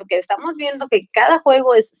Padres-Dodgers, porque estamos viendo que cada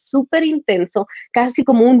juego es súper intenso, casi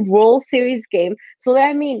como un World Series game. So,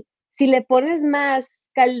 I mean, si le pones más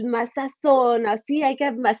sazón, así hay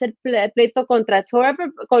que hacer pleito contra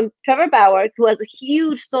Trevor Bauer, who has a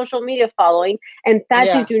huge social media following, and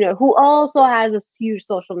Tatis Jr., who also has a huge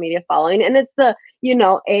social media following, and it's the,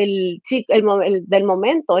 el del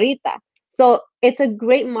momento ahorita. So it's a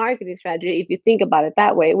great marketing strategy if you think about it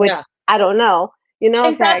that way, which I don't know. And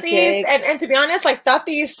Tatis, and to be honest, like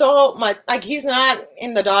Tatis so much, like he's not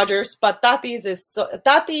in the Dodgers, but Tatis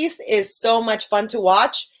is so much fun to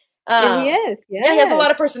watch. He is. Yeah, he has a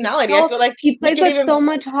lot of personality. I feel like he plays with so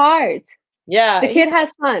much heart. Yeah, the kid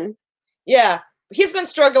has fun. Yeah, he's been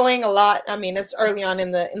struggling a lot. I mean, it's early on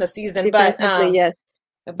in the season, but yes.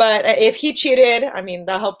 But if he cheated, I mean,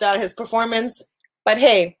 that helped out his performance. But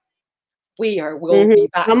hey, we'll be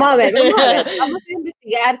back. Vamos a ver. Vamos a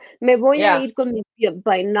investigar. Me voy a ir con mis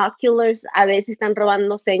binoculars a ver si están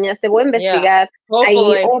robando señas. Te voy a investigar. Ahí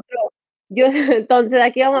otro. Entonces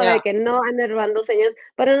aquí vamos a ver que no andan robando señas.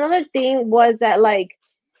 But another thing was that, like,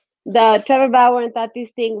 the Trevor Bauer and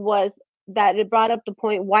Tatis thing was that it brought up the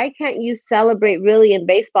point, why can't you celebrate really in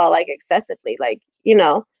baseball, like, excessively? Like,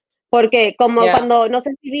 porque como cuando, no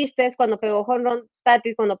sé si viste, cuando pegó home run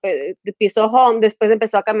Tatis, cuando pisó home, después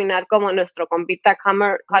empezó a caminar como nuestro compita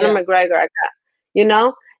Conor McGregor acá,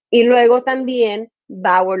 y luego también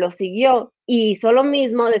Bauer lo siguió y hizo lo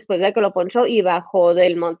mismo después de que lo ponchó y bajó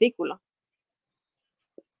del montículo.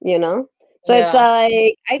 So it's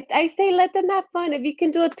like, I say let them have fun. If you can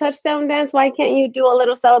do a touchdown dance, why can't you do a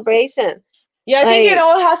little celebration? Yeah, I think it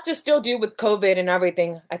all has to still do with COVID and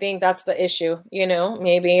everything. I think that's the issue,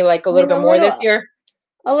 maybe like a little bit more this year.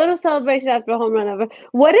 A little celebration after a home run.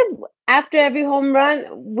 What if after every home run,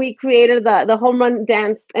 we created the home run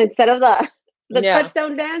dance instead of the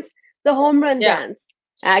touchdown dance, the home run dance?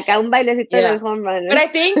 Acá un bailecito del home run. But I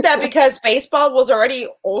think that because baseball was already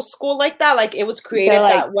old school like that, like it was created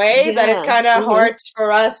that way, that it's kind of hard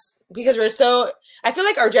for us because I feel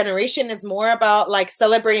like our generation is more about like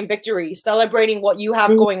celebrating victory, celebrating what you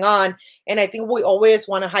have going on. And I think we always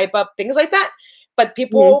want to hype up things like that. But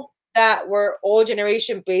people that were old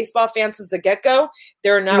generation baseball fans since the get-go,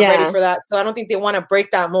 they're not ready for that. So I don't think they want to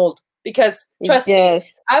break that mold because trust me,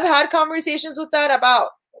 I've had conversations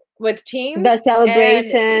with teams. The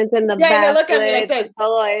celebrations and the and they look at me like this.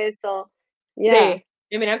 Todo eso. Sí.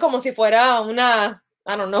 Y miran como si fuera una,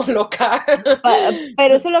 I don't know, loca.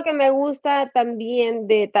 Pero eso es lo que me gusta también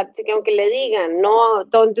de Tatis, que aunque le digan, no,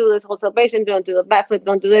 don't do this whole celebration, don't do the backflip,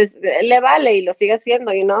 don't do this, le vale y lo sigue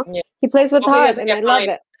haciendo, He plays with heart and I love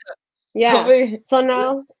it. Yeah. So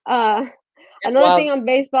now, another thing on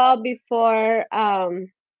baseball before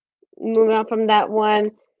moving on from that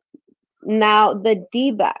one, now the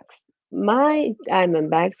D-backs. My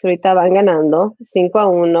Diamondbacks ahorita van ganando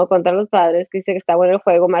 5-1 contra los Padres, que dice que está bueno el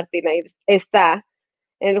juego. Martina está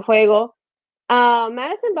en el juego.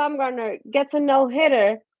 Madison Bumgarner gets a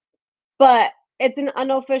no-hitter, but it's an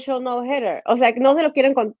unofficial no-hitter. O sea, que no se lo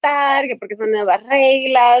quieren contar, que porque son nuevas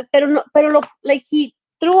reglas, pero he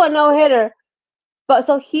threw a no-hitter. But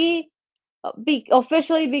so he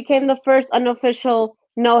officially became the first unofficial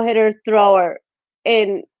no-hitter thrower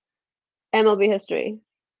in MLB history.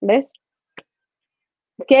 ¿Ves?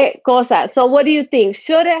 ¿Qué cosa? So what do you think?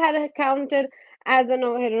 Should it have counted as a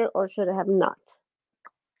no-hitter or should it have not?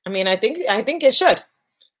 I mean, I think it should.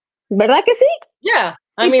 ¿Verdad que sí? Yeah.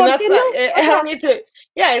 I mean, that's I don't need to.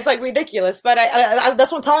 Yeah, it's like ridiculous. But I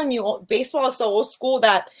that's what I'm telling you. Baseball is so old school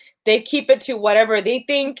that they keep it to whatever they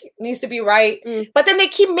think needs to be right. But then they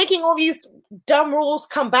keep making all these dumb rules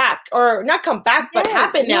come back, or not come back, but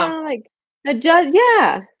happen now. Like adjust,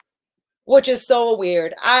 yeah. Which is so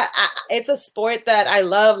weird. It's a sport that I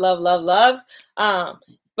love.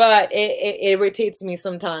 But it irritates me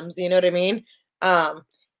sometimes. You know what I mean?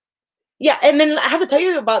 Yeah, and then I have to tell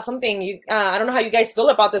you about something. I don't know how you guys feel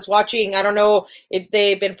about this watching. I don't know if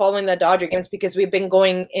they've been following the Dodger games because we've been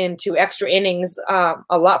going into extra innings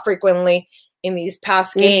a lot frequently in these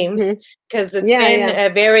past games because it's been a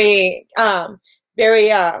very,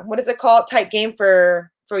 what is it called? Tight game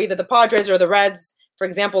for either the Padres or the Reds. For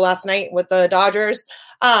example, last night with the Dodgers.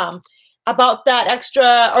 About that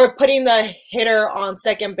extra or putting the hitter on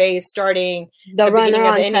second base starting the beginning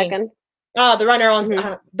of the inning. Second. The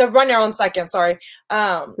runner on second. Sorry.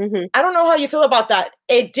 I don't know how you feel about that.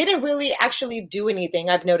 It didn't really actually do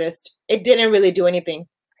anything. I've noticed it didn't really do anything.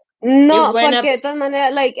 No, porque de todas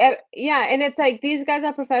maneras, like, yeah, and it's like these guys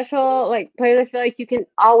are professional. Like players, I feel like you can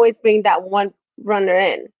always bring that one runner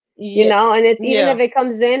in. You know, and it's even if it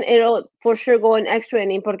comes in, it'll for sure go in extra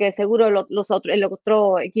inning porque seguro el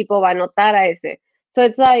otro equipo va a anotar a ese. So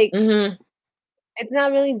it's like it's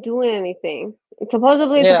not really doing anything.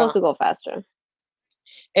 Supposedly it's supposed to go faster.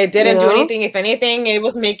 It didn't do anything. If anything, it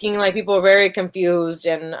was making like people very confused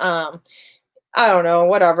and I don't know,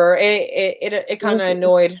 whatever. It kind of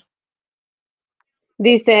annoyed.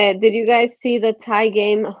 Dice, did you guys see the tie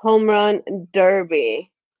game home run derby?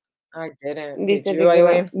 I didn't. Did you,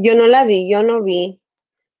 Aileen? Yo no la vi, yo no vi.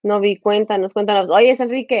 No vi, cuéntanos. Oye,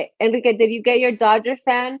 Enrique, did you get your Dodger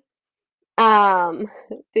fan?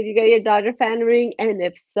 Did you get your Dodger fan ring? And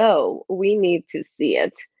if so, we need to see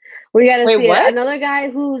it. We gotta see it. Another guy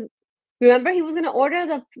who, remember, he was gonna order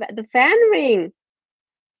the fan ring.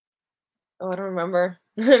 Oh, I don't remember.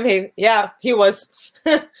 Maybe, yeah, he was.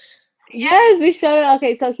 Yes, we showed it.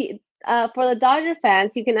 Okay, so he. For the Dodger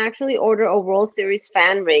fans, you can actually order a World Series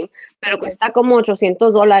fan ring, pero cuesta como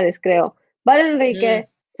 $800, creo. But Enrique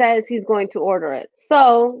says he's going to order it.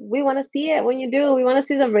 So we want to see it when you do. We want to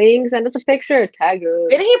see the ring. Send us a picture. Tag us.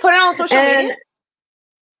 Didn't he put it on social media?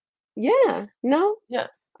 Yeah. No? Yeah.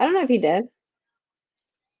 I don't know if he did.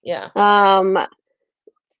 Yeah.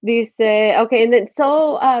 Dice, okay, and then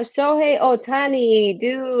Shohei Ohtani,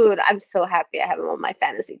 dude, I'm so happy I have him on my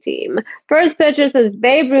fantasy team. First pitcher since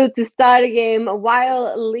Babe Ruth to start a game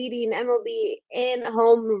while leading MLB in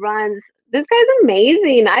home runs. This guy's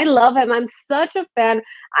amazing. I love him. I'm such a fan.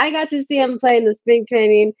 I got to see him play in the spring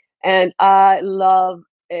training, and I love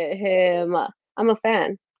him. I'm a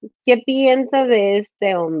fan. ¿Qué piensa de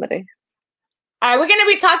este hombre? Are we going to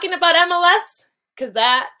be talking about MLS? Because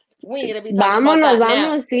we need to be talking about that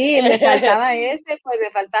vámonos, sí, me faltaba ese.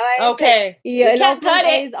 Okay. Y el Oakland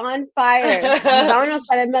is on fire. Vámonos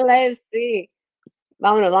para MLS, sí.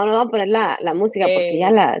 Vámonos, vamos a poner la música porque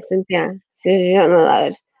ya Cintia, sí, yo no, a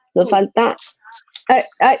ver, nos falta.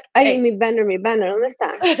 Ay, mi banner, ¿dónde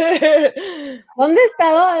está? ¿Dónde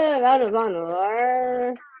está?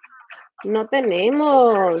 Vámonos. No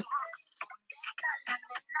tenemos.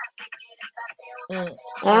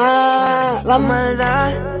 Vamos.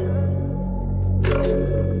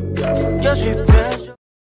 Yo soy preso.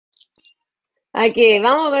 Aquí,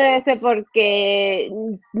 vamos a ver ese porque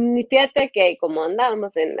fíjate que como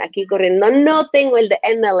andábamos aquí corriendo, no tengo el de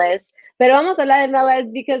MLS, pero vamos a hablar de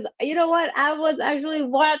MLS because, you know what, I was actually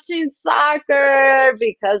watching soccer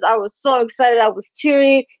because I was so excited, I was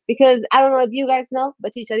cheering because I don't know if you guys know,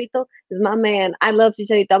 but Chicharito is my man. I love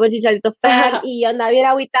Chicharito, I'm a Chicharito fan y yo andaba bien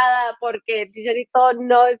agüitada porque Chicharito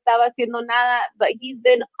no estaba haciendo nada, but he's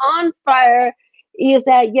been on fire y o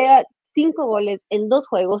sea, ya 5 goles en 2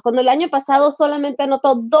 juegos, cuando el año pasado solamente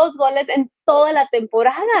anotó 2 goles en toda la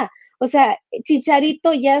temporada. O sea,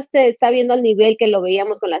 Chicharito ya se está viendo al nivel que lo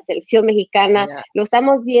veíamos con la selección mexicana. Yes. Lo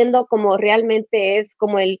estamos viendo como realmente es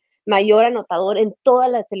como el mayor anotador en toda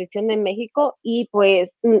la selección de México. Y pues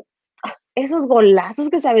esos golazos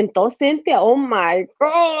que se aventó Cintia, oh my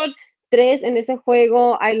God. 3 en ese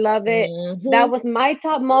juego, I love it. That was my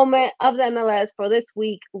top moment of the MLS for this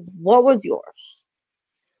week. What was yours?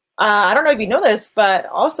 I don't know if you know this, but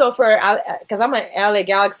also because I'm an LA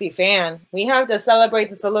Galaxy fan, we have to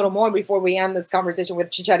celebrate this a little more before we end this conversation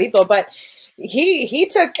with Chicharito. But he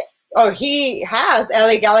has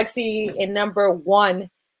LA Galaxy in number 1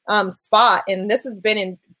 spot, and this has been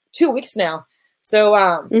in 2 weeks now. So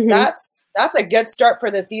that's a good start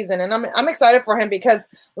for the season, and I'm excited for him because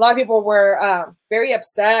a lot of people were very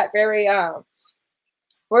upset, we're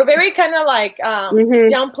very kind of like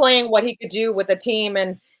downplaying what he could do with the team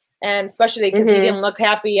and. and especially because he didn't look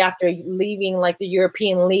happy after leaving like the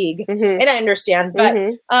European League. And I understand, but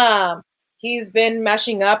he's been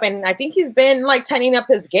meshing up, and I think he's been like tightening up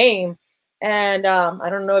his game. And I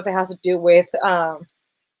don't know if it has to do with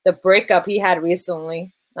the breakup he had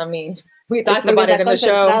recently. I mean, we talked about it in the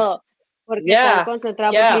show. Porque está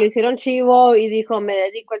concentrado, porque lo hicieron chivo y dijo, me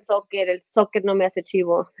dedico al soccer, el soccer no me hace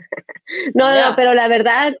chivo. No, pero la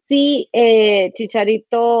verdad, sí,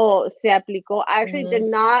 Chicharito se aplicó. I actually did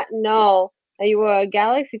not know that you were a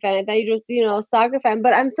Galaxy fan. I thought you just, soccer fan,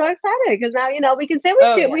 but I'm so excited because now, we can say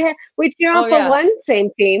we cheer on for one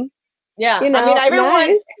same team. Yeah, I mean,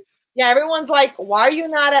 everyone's like, why are you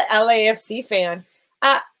not an LAFC fan?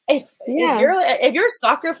 If you're a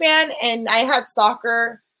soccer fan, and I had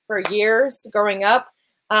soccer for years growing up,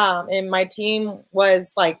 and my team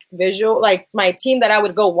was like visual, like my team that I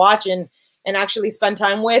would go watch and actually spend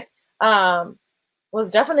time with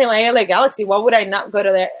was definitely LA Galaxy. Why would I not go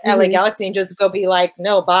to the LA Galaxy and just go be like,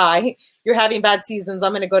 no, bye, you're having bad seasons,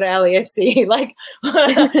 I'm going to go to LAFC? Like,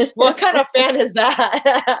 what kind of fan is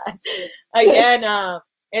that? Again,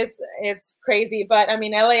 it's crazy, but I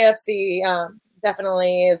mean, LAFC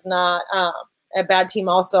definitely is not a bad team.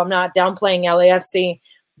 Also, I'm not downplaying LAFC.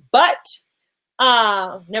 But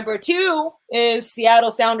number 2 is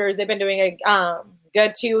Seattle Sounders. They've been doing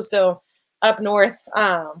good too. So up north,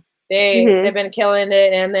 they've been killing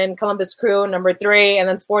it. And then Columbus Crew, number 3, and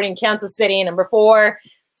then Sporting Kansas City, number 4.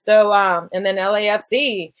 So and then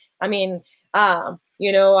LAFC. I mean,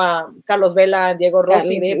 Carlos Vela and Diego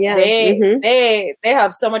Rossi. They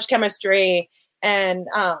have so much chemistry, and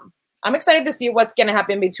I'm excited to see what's going to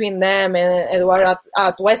happen between them and Eduardo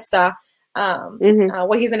Atuesta.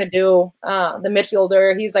 What he's going to do, the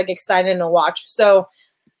midfielder, he's like excited to watch. So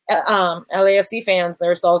LAFC fans,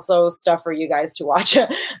 there's also stuff for you guys to watch.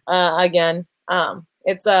 Again,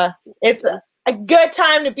 it's a good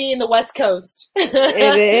time to be in the West Coast.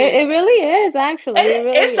 It really is, actually.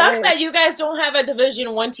 It sucks that you guys don't have a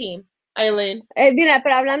Division 1 team, Eileen. Mira,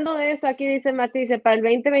 pero hablando de esto, aquí dice Martí, dice, para el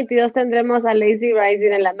 2022 tendremos a Lazy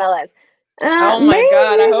Rising en la MLS. Oh my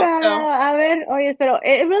God, I hope so. A ver, oye, pero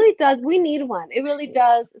it really does. We need one. It really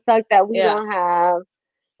does suck that we don't have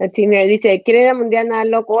a team here. Dice, ¿quiere ir al mundial? Nada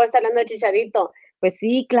loco. Está hablando de Chicharito. Pues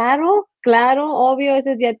sí, claro, obvio.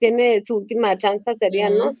 Ese ya tiene su última chance, sería,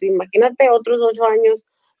 ¿no? Sí, imagínate otros 8 años.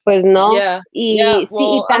 Pues no. Y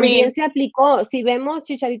también se aplicó. Si vemos,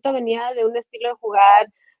 Chicharito venía de un estilo de jugar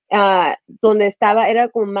donde era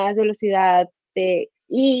como más velocidad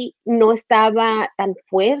y no estaba tan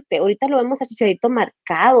fuerte. Ahorita lo vemos a Chicharito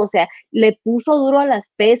marcado, o sea, le puso duro a las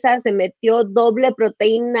pesas, se metió doble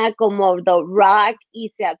proteína como The Rock y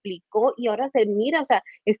se aplicó y ahora se mira, o sea,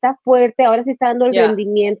 está fuerte, ahora sí está dando el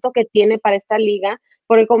rendimiento que tiene para esta liga,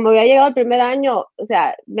 porque como había llegado el primer año, o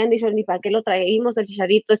sea, me han dicho, ni para qué lo traímos, el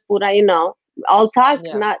Chicharito es pura, all talk,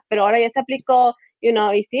 pero ahora ya se aplicó, y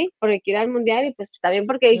sí, porque quiere ir al mundial y pues también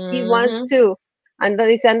porque he wants to,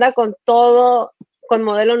 anda con todo, con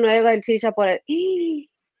modelo nuevo el Chicha por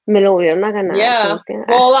me lo volvieron a ganar.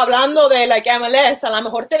 Well, hablando de like MLS, a lo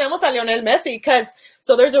mejor tenemos a Lionel Messi,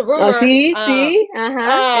 so there's a rumor. Sí,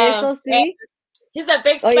 eso sí. He's a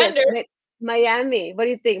big spender. Oye, Miami, what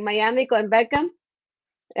do you think? Miami con Beckham?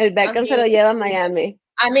 El Beckham se lo lleva a Miami.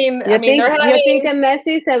 Yo think que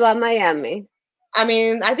Messi se va a Miami. I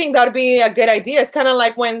mean, I think that would be a good idea. It's kind of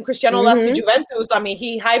like when Cristiano left to Juventus. I mean,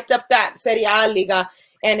 he hyped up that Serie A Liga,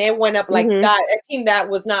 and it went up like that. A team that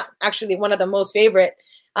was not actually one of the most favorite.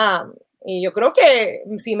 Y yo creo que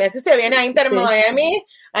si Messi se viene a Inter Miami,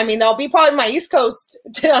 I mean, that'll be probably my East Coast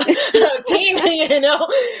team,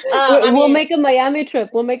 we'll make a Miami trip.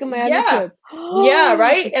 We'll make a Miami trip. Yeah,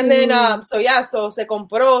 right? And then, so se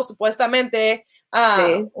compró supuestamente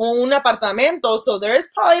un apartamento. So there is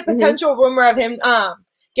probably a potential rumor of him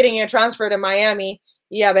getting a transfer to Miami.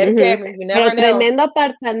 Y a ver qué, you never know. Tremendo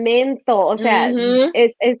apartamento, o sea,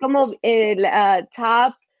 es como el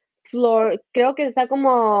top floor, creo que está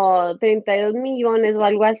como 32 millones o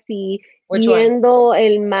algo así, viendo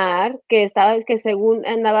el mar, que según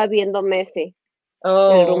andaba viendo Messi.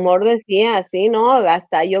 El rumor decía así, ¿no?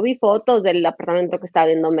 Hasta yo vi fotos del apartamento que estaba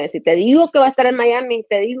viendo Messi. Te digo que va a estar en Miami,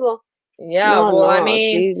 te digo. I mean,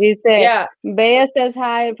 sí, dice, Bea says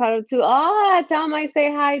hi, tell him I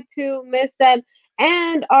say hi to Miss them.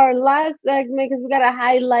 And our last segment, because we got to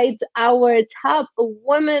highlight our top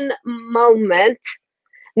women moment.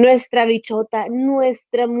 Nuestra bichota,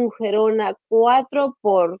 nuestra mujerona,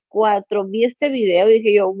 4x4. Vi este video y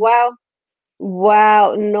dije yo,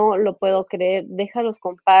 wow, no lo puedo creer. Déjalos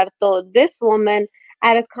comparto. This woman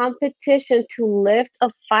at a competition to lift a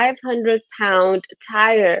 500-pound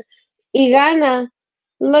tire y gana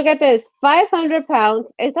Look at this, 500 pounds.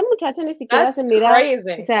 Esa muchacha ni siquiera se That's mira, o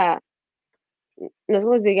crazy. sea, no es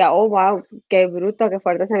como si diga, oh, wow, qué bruto, qué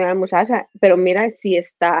fuerte se mira la muchacha. Pero mira, si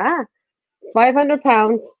está 500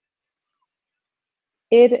 pounds,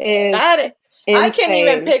 it is That I can't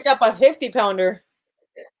even insane. pick up a 50-pounder.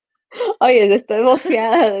 Oye, estoy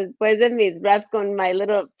boceada después de mis raps con my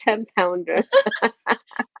little 10-pounder.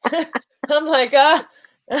 I'm like, yeah,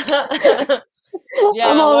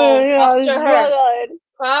 I'm over well, here, props to her. struggling.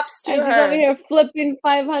 Props to And she's over her. here flipping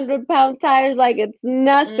 500-pound tires like it's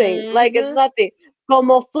nothing. Like it's Mhm. nothing.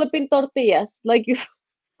 Como flipping tortillas. Like you,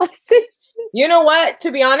 I see. You know what?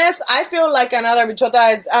 To be honest, I feel like another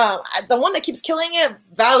bichota is the one that keeps killing it.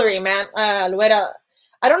 Valerie, man, Luera.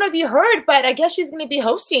 I don't know if you heard, but I guess she's going to be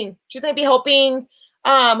hosting. She's going to be helping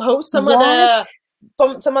host some What? of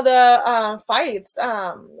the fights,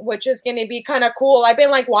 which is going to be kind of cool. I've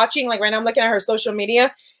been like watching, like right now I'm looking at her social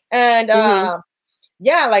media, and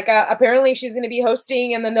yeah, like apparently she's going to be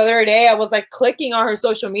hosting. And then the other day I was like clicking on her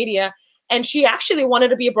social media, and she actually wanted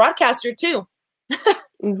to be a broadcaster too.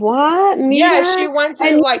 What? Yeah, Mira. she went to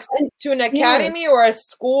And, like and to an yeah. academy or a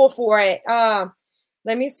school for it.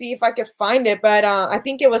 Let me see if I could find it, but I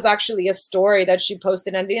think it was actually a story that she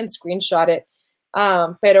posted and I didn't screenshot it.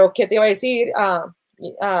 Pero qué te iba a decir?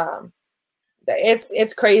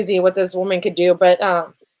 It's crazy what this woman could do, but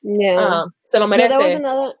Yeah. se lo No, there was merece.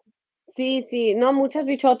 another. Sí. No, muchas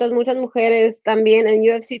bichotas, muchas mujeres también en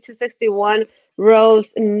UFC 261.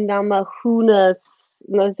 Rose Namajunas.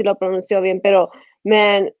 No sé si lo pronunció bien, pero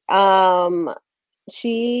man, I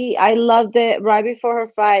loved it. Right before her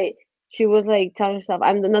fight, she was like telling herself,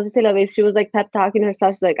 no sé si la ves, she was like pep talking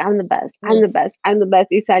herself. She's like, I'm the best, I'm the best, I'm the best.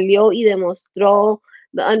 Y salió y demostró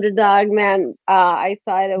the underdog, man. I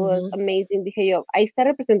saw it. It was amazing. Dije yo, ahí está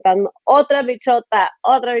representando otra bichota,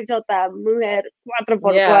 mujer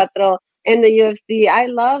 4x4 in the UFC. I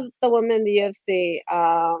love the women in the UFC.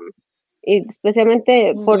 Y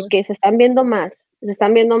especialmente porque se están viendo más.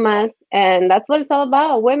 And that's what it's all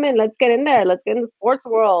about. Women, let's get in there. Let's get in the sports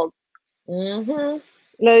world. Lo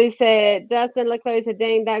dice Dustin Leclerc, dice,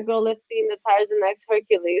 dang, that girl lifting the tires and next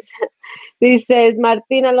Hercules. Dice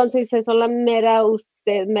Martín Alonso, dice, son la mera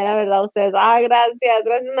verdad ustedes.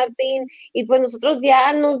 Gracias Martín. Y pues nosotros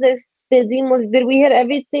ya nos despedimos. Did we hit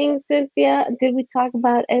everything, Cynthia? Did we talk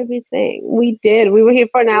about everything? We did. We were here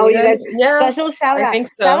for an hour, you guys. Yeah, Special shout out. I think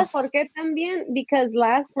so. ¿Sabes por qué también? Because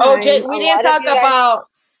last time. Oh, Jay, we didn't talk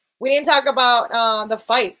about the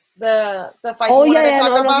fight. The fight. Oh, you yeah,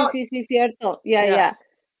 talk about? Sí, cierto. Yeah.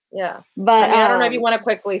 But I don't know if you want to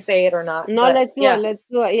quickly say it or not. No, but, let's do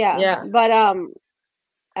it. Yeah. But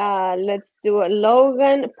let's do it.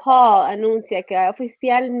 Logan Paul anuncia que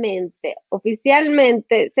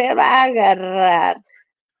oficialmente se va a agarrar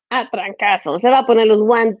a trancazos. Se va a poner los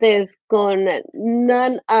guantes con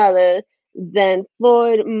none other than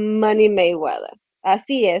Floyd Money Mayweather.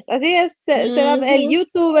 Así es. Se va el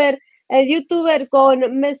YouTuber con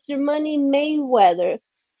Mr. Money Mayweather.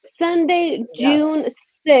 Sunday, June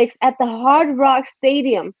 6th at the Hard Rock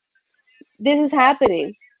Stadium. This is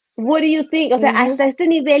happening. What do you think? O sea, hasta este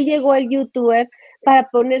nivel llegó el YouTuber para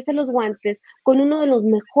ponerse los guantes con uno de los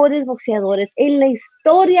mejores boxeadores en la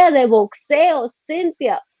historia de boxeo.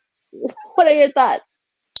 Cynthia, what are your thoughts?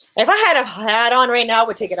 If I had a hat on right now, I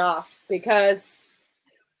would take it off because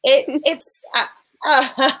it's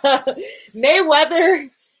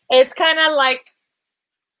Mayweather. It's kind of like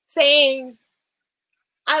saying,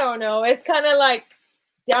 I don't know. It's kind of like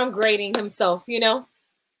downgrading himself, you know?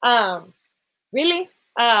 Really?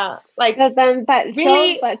 Like,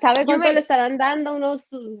 really? ¿Sabe cuánto le estarán dando? Unos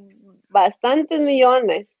bastantes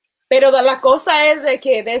millones. Pero la cosa es de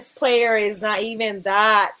que this player is not even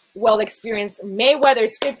that well experienced.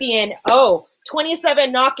 Mayweather's 50-0,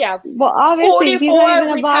 27 knockouts. Well, obviously, 44 he's not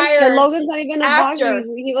even retired. A boxer. Logan's not even a boxer.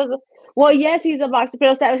 He was. Well, yes, he's a boxer,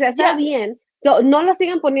 pero o sea, está bien. No lo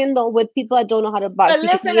sigan poniendo with people that don't know how to box. But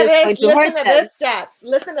listen to this. Listen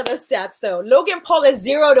to this stats though. Logan Paul is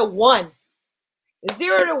 0-1.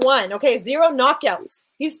 0-1. Okay, 0 knockouts.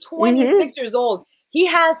 He's 26 years old. He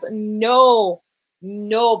has no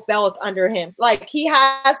belt under him. Like he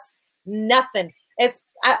has nothing.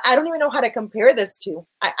 I don't even know how to compare this to.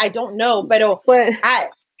 I don't know, but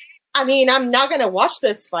I mean, I'm not gonna watch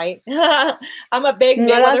this fight. I'm a big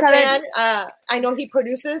Mayweather fan. I know he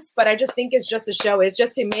produces, but I just think it's just a show. It's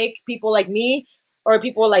just to make people like me, or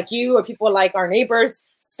people like you, or people like our neighbors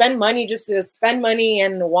spend money just to spend money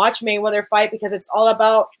and watch Mayweather fight because it's all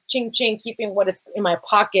about ching ching, keeping what is in my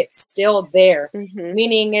pocket still there.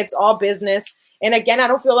 Meaning it's all business. And again, I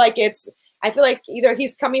don't feel like I feel like either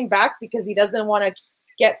he's coming back because he doesn't want to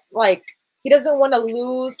he doesn't want to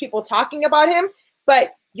lose people talking about him.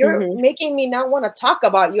 but you're Mhm. making me not want to talk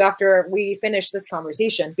about you after we finish this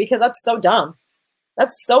conversation because that's so dumb.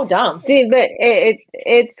 That's so dumb. See, but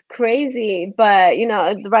it's crazy. But you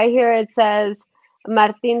know, right here it says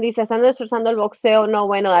Martín dice, están destrozando el boxeo. No,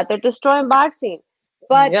 bueno, that they're destroying boxing.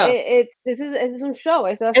 But Yeah. this is un show.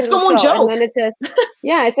 Esto va a Es ser un como un show. And joke. then it says,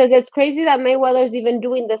 yeah, it says it's crazy that Mayweather's even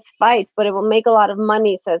doing this fight, but it will make a lot of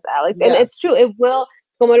money, says Alex. And Yeah. it's true. It will.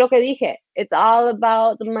 Como lo que dije, it's all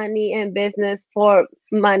about the money and business for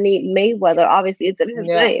money. Mayweather, obviously, it's in his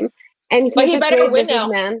Yeah. name, and But he's he a better great win now.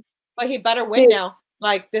 businessman. But he better win Sí. now.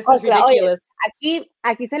 Like, this O is sea, oye, ridiculous.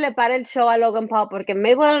 aquí se le para el show a Logan Paul porque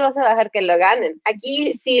Mayweather no se va a dejar que lo ganen.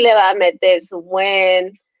 Aquí sí le va a meter su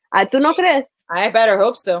buen. ¿Tú no crees? I better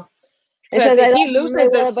hope so. It Because says if I he love loses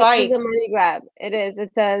Mayweather, this but fight, it's a money grab. It is.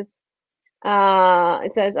 It says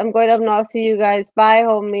I'm going up north to you guys. Bye,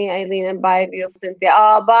 homie Eileen, and bye, beautiful Cynthia.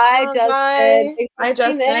 Oh, bye, Justin. bye. Thanks for Bye,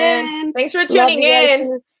 tuning Justin. in. Thanks for Love tuning you guys.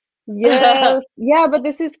 in. Yes. Yeah, but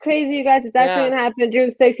this is crazy, you guys. It's actually Yeah. gonna happen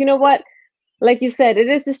June 6th. You know what? Like you said, it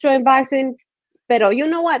is destroying boxing. Pero you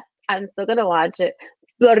know what? I'm still gonna watch it.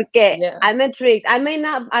 Porque Yeah. I'm intrigued. I'm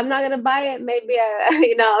not gonna buy it. Maybe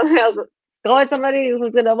I'll go with somebody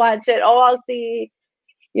who's gonna watch it. Or I'll see,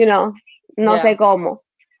 no Yeah. sé cómo.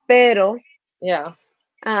 Pero Yeah.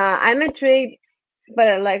 I'm intrigued.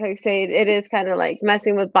 But like I said, it is kind of like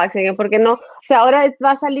messing with boxing. Porque no, o sea, ahora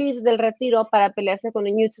va a salir del retiro para pelearse con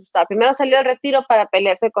un YouTube star. Primero salió del retiro para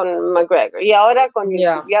pelearse con McGregor. Y ahora con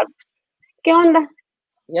YouTube. Yeah. ¿Qué onda?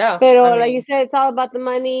 Yeah. Pero I like mean, you said, it's all about the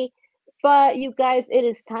money. But you guys, it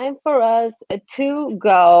is time for us to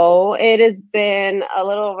go. It has been a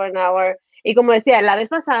little over an hour. Y como decía, la vez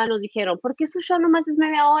pasada nos dijeron, ¿por qué su show nomás es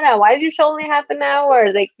media hora? Why is your show only half an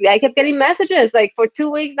hour? Like, I kept getting messages, like, for 2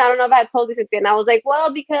 weeks. I don't know if I had told you, Cynthia. And I was like,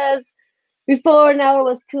 well, because before an hour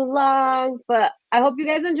was too long. But I hope you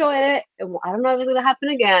guys enjoyed it. I don't know if it's going to happen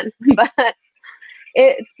again. But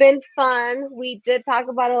it's been fun. We did talk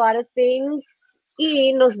about a lot of things.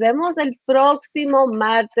 Y nos vemos el próximo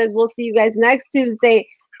martes. We'll see you guys next Tuesday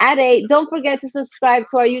at 8. Don't forget to subscribe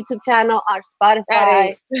to our YouTube channel, our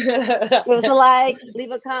Spotify. Give us a like,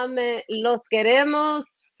 leave a comment. Los queremos.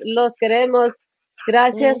 Los queremos.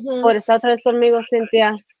 Gracias por estar otra vez conmigo,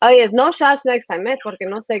 Cynthia. Oh, yes, no shots next time, porque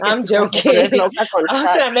no sé qué. I'm joking. Loca con I was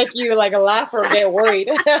shots. trying to make you like laugh or get worried.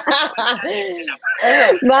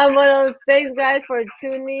 Vámonos. Thanks, guys, for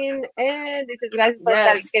tuning in. Dice, gracias por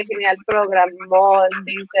estar. Qué genial programón,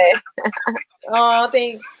 dice. Oh,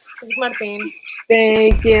 thanks. Thanks, Martín.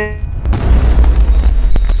 Thank you.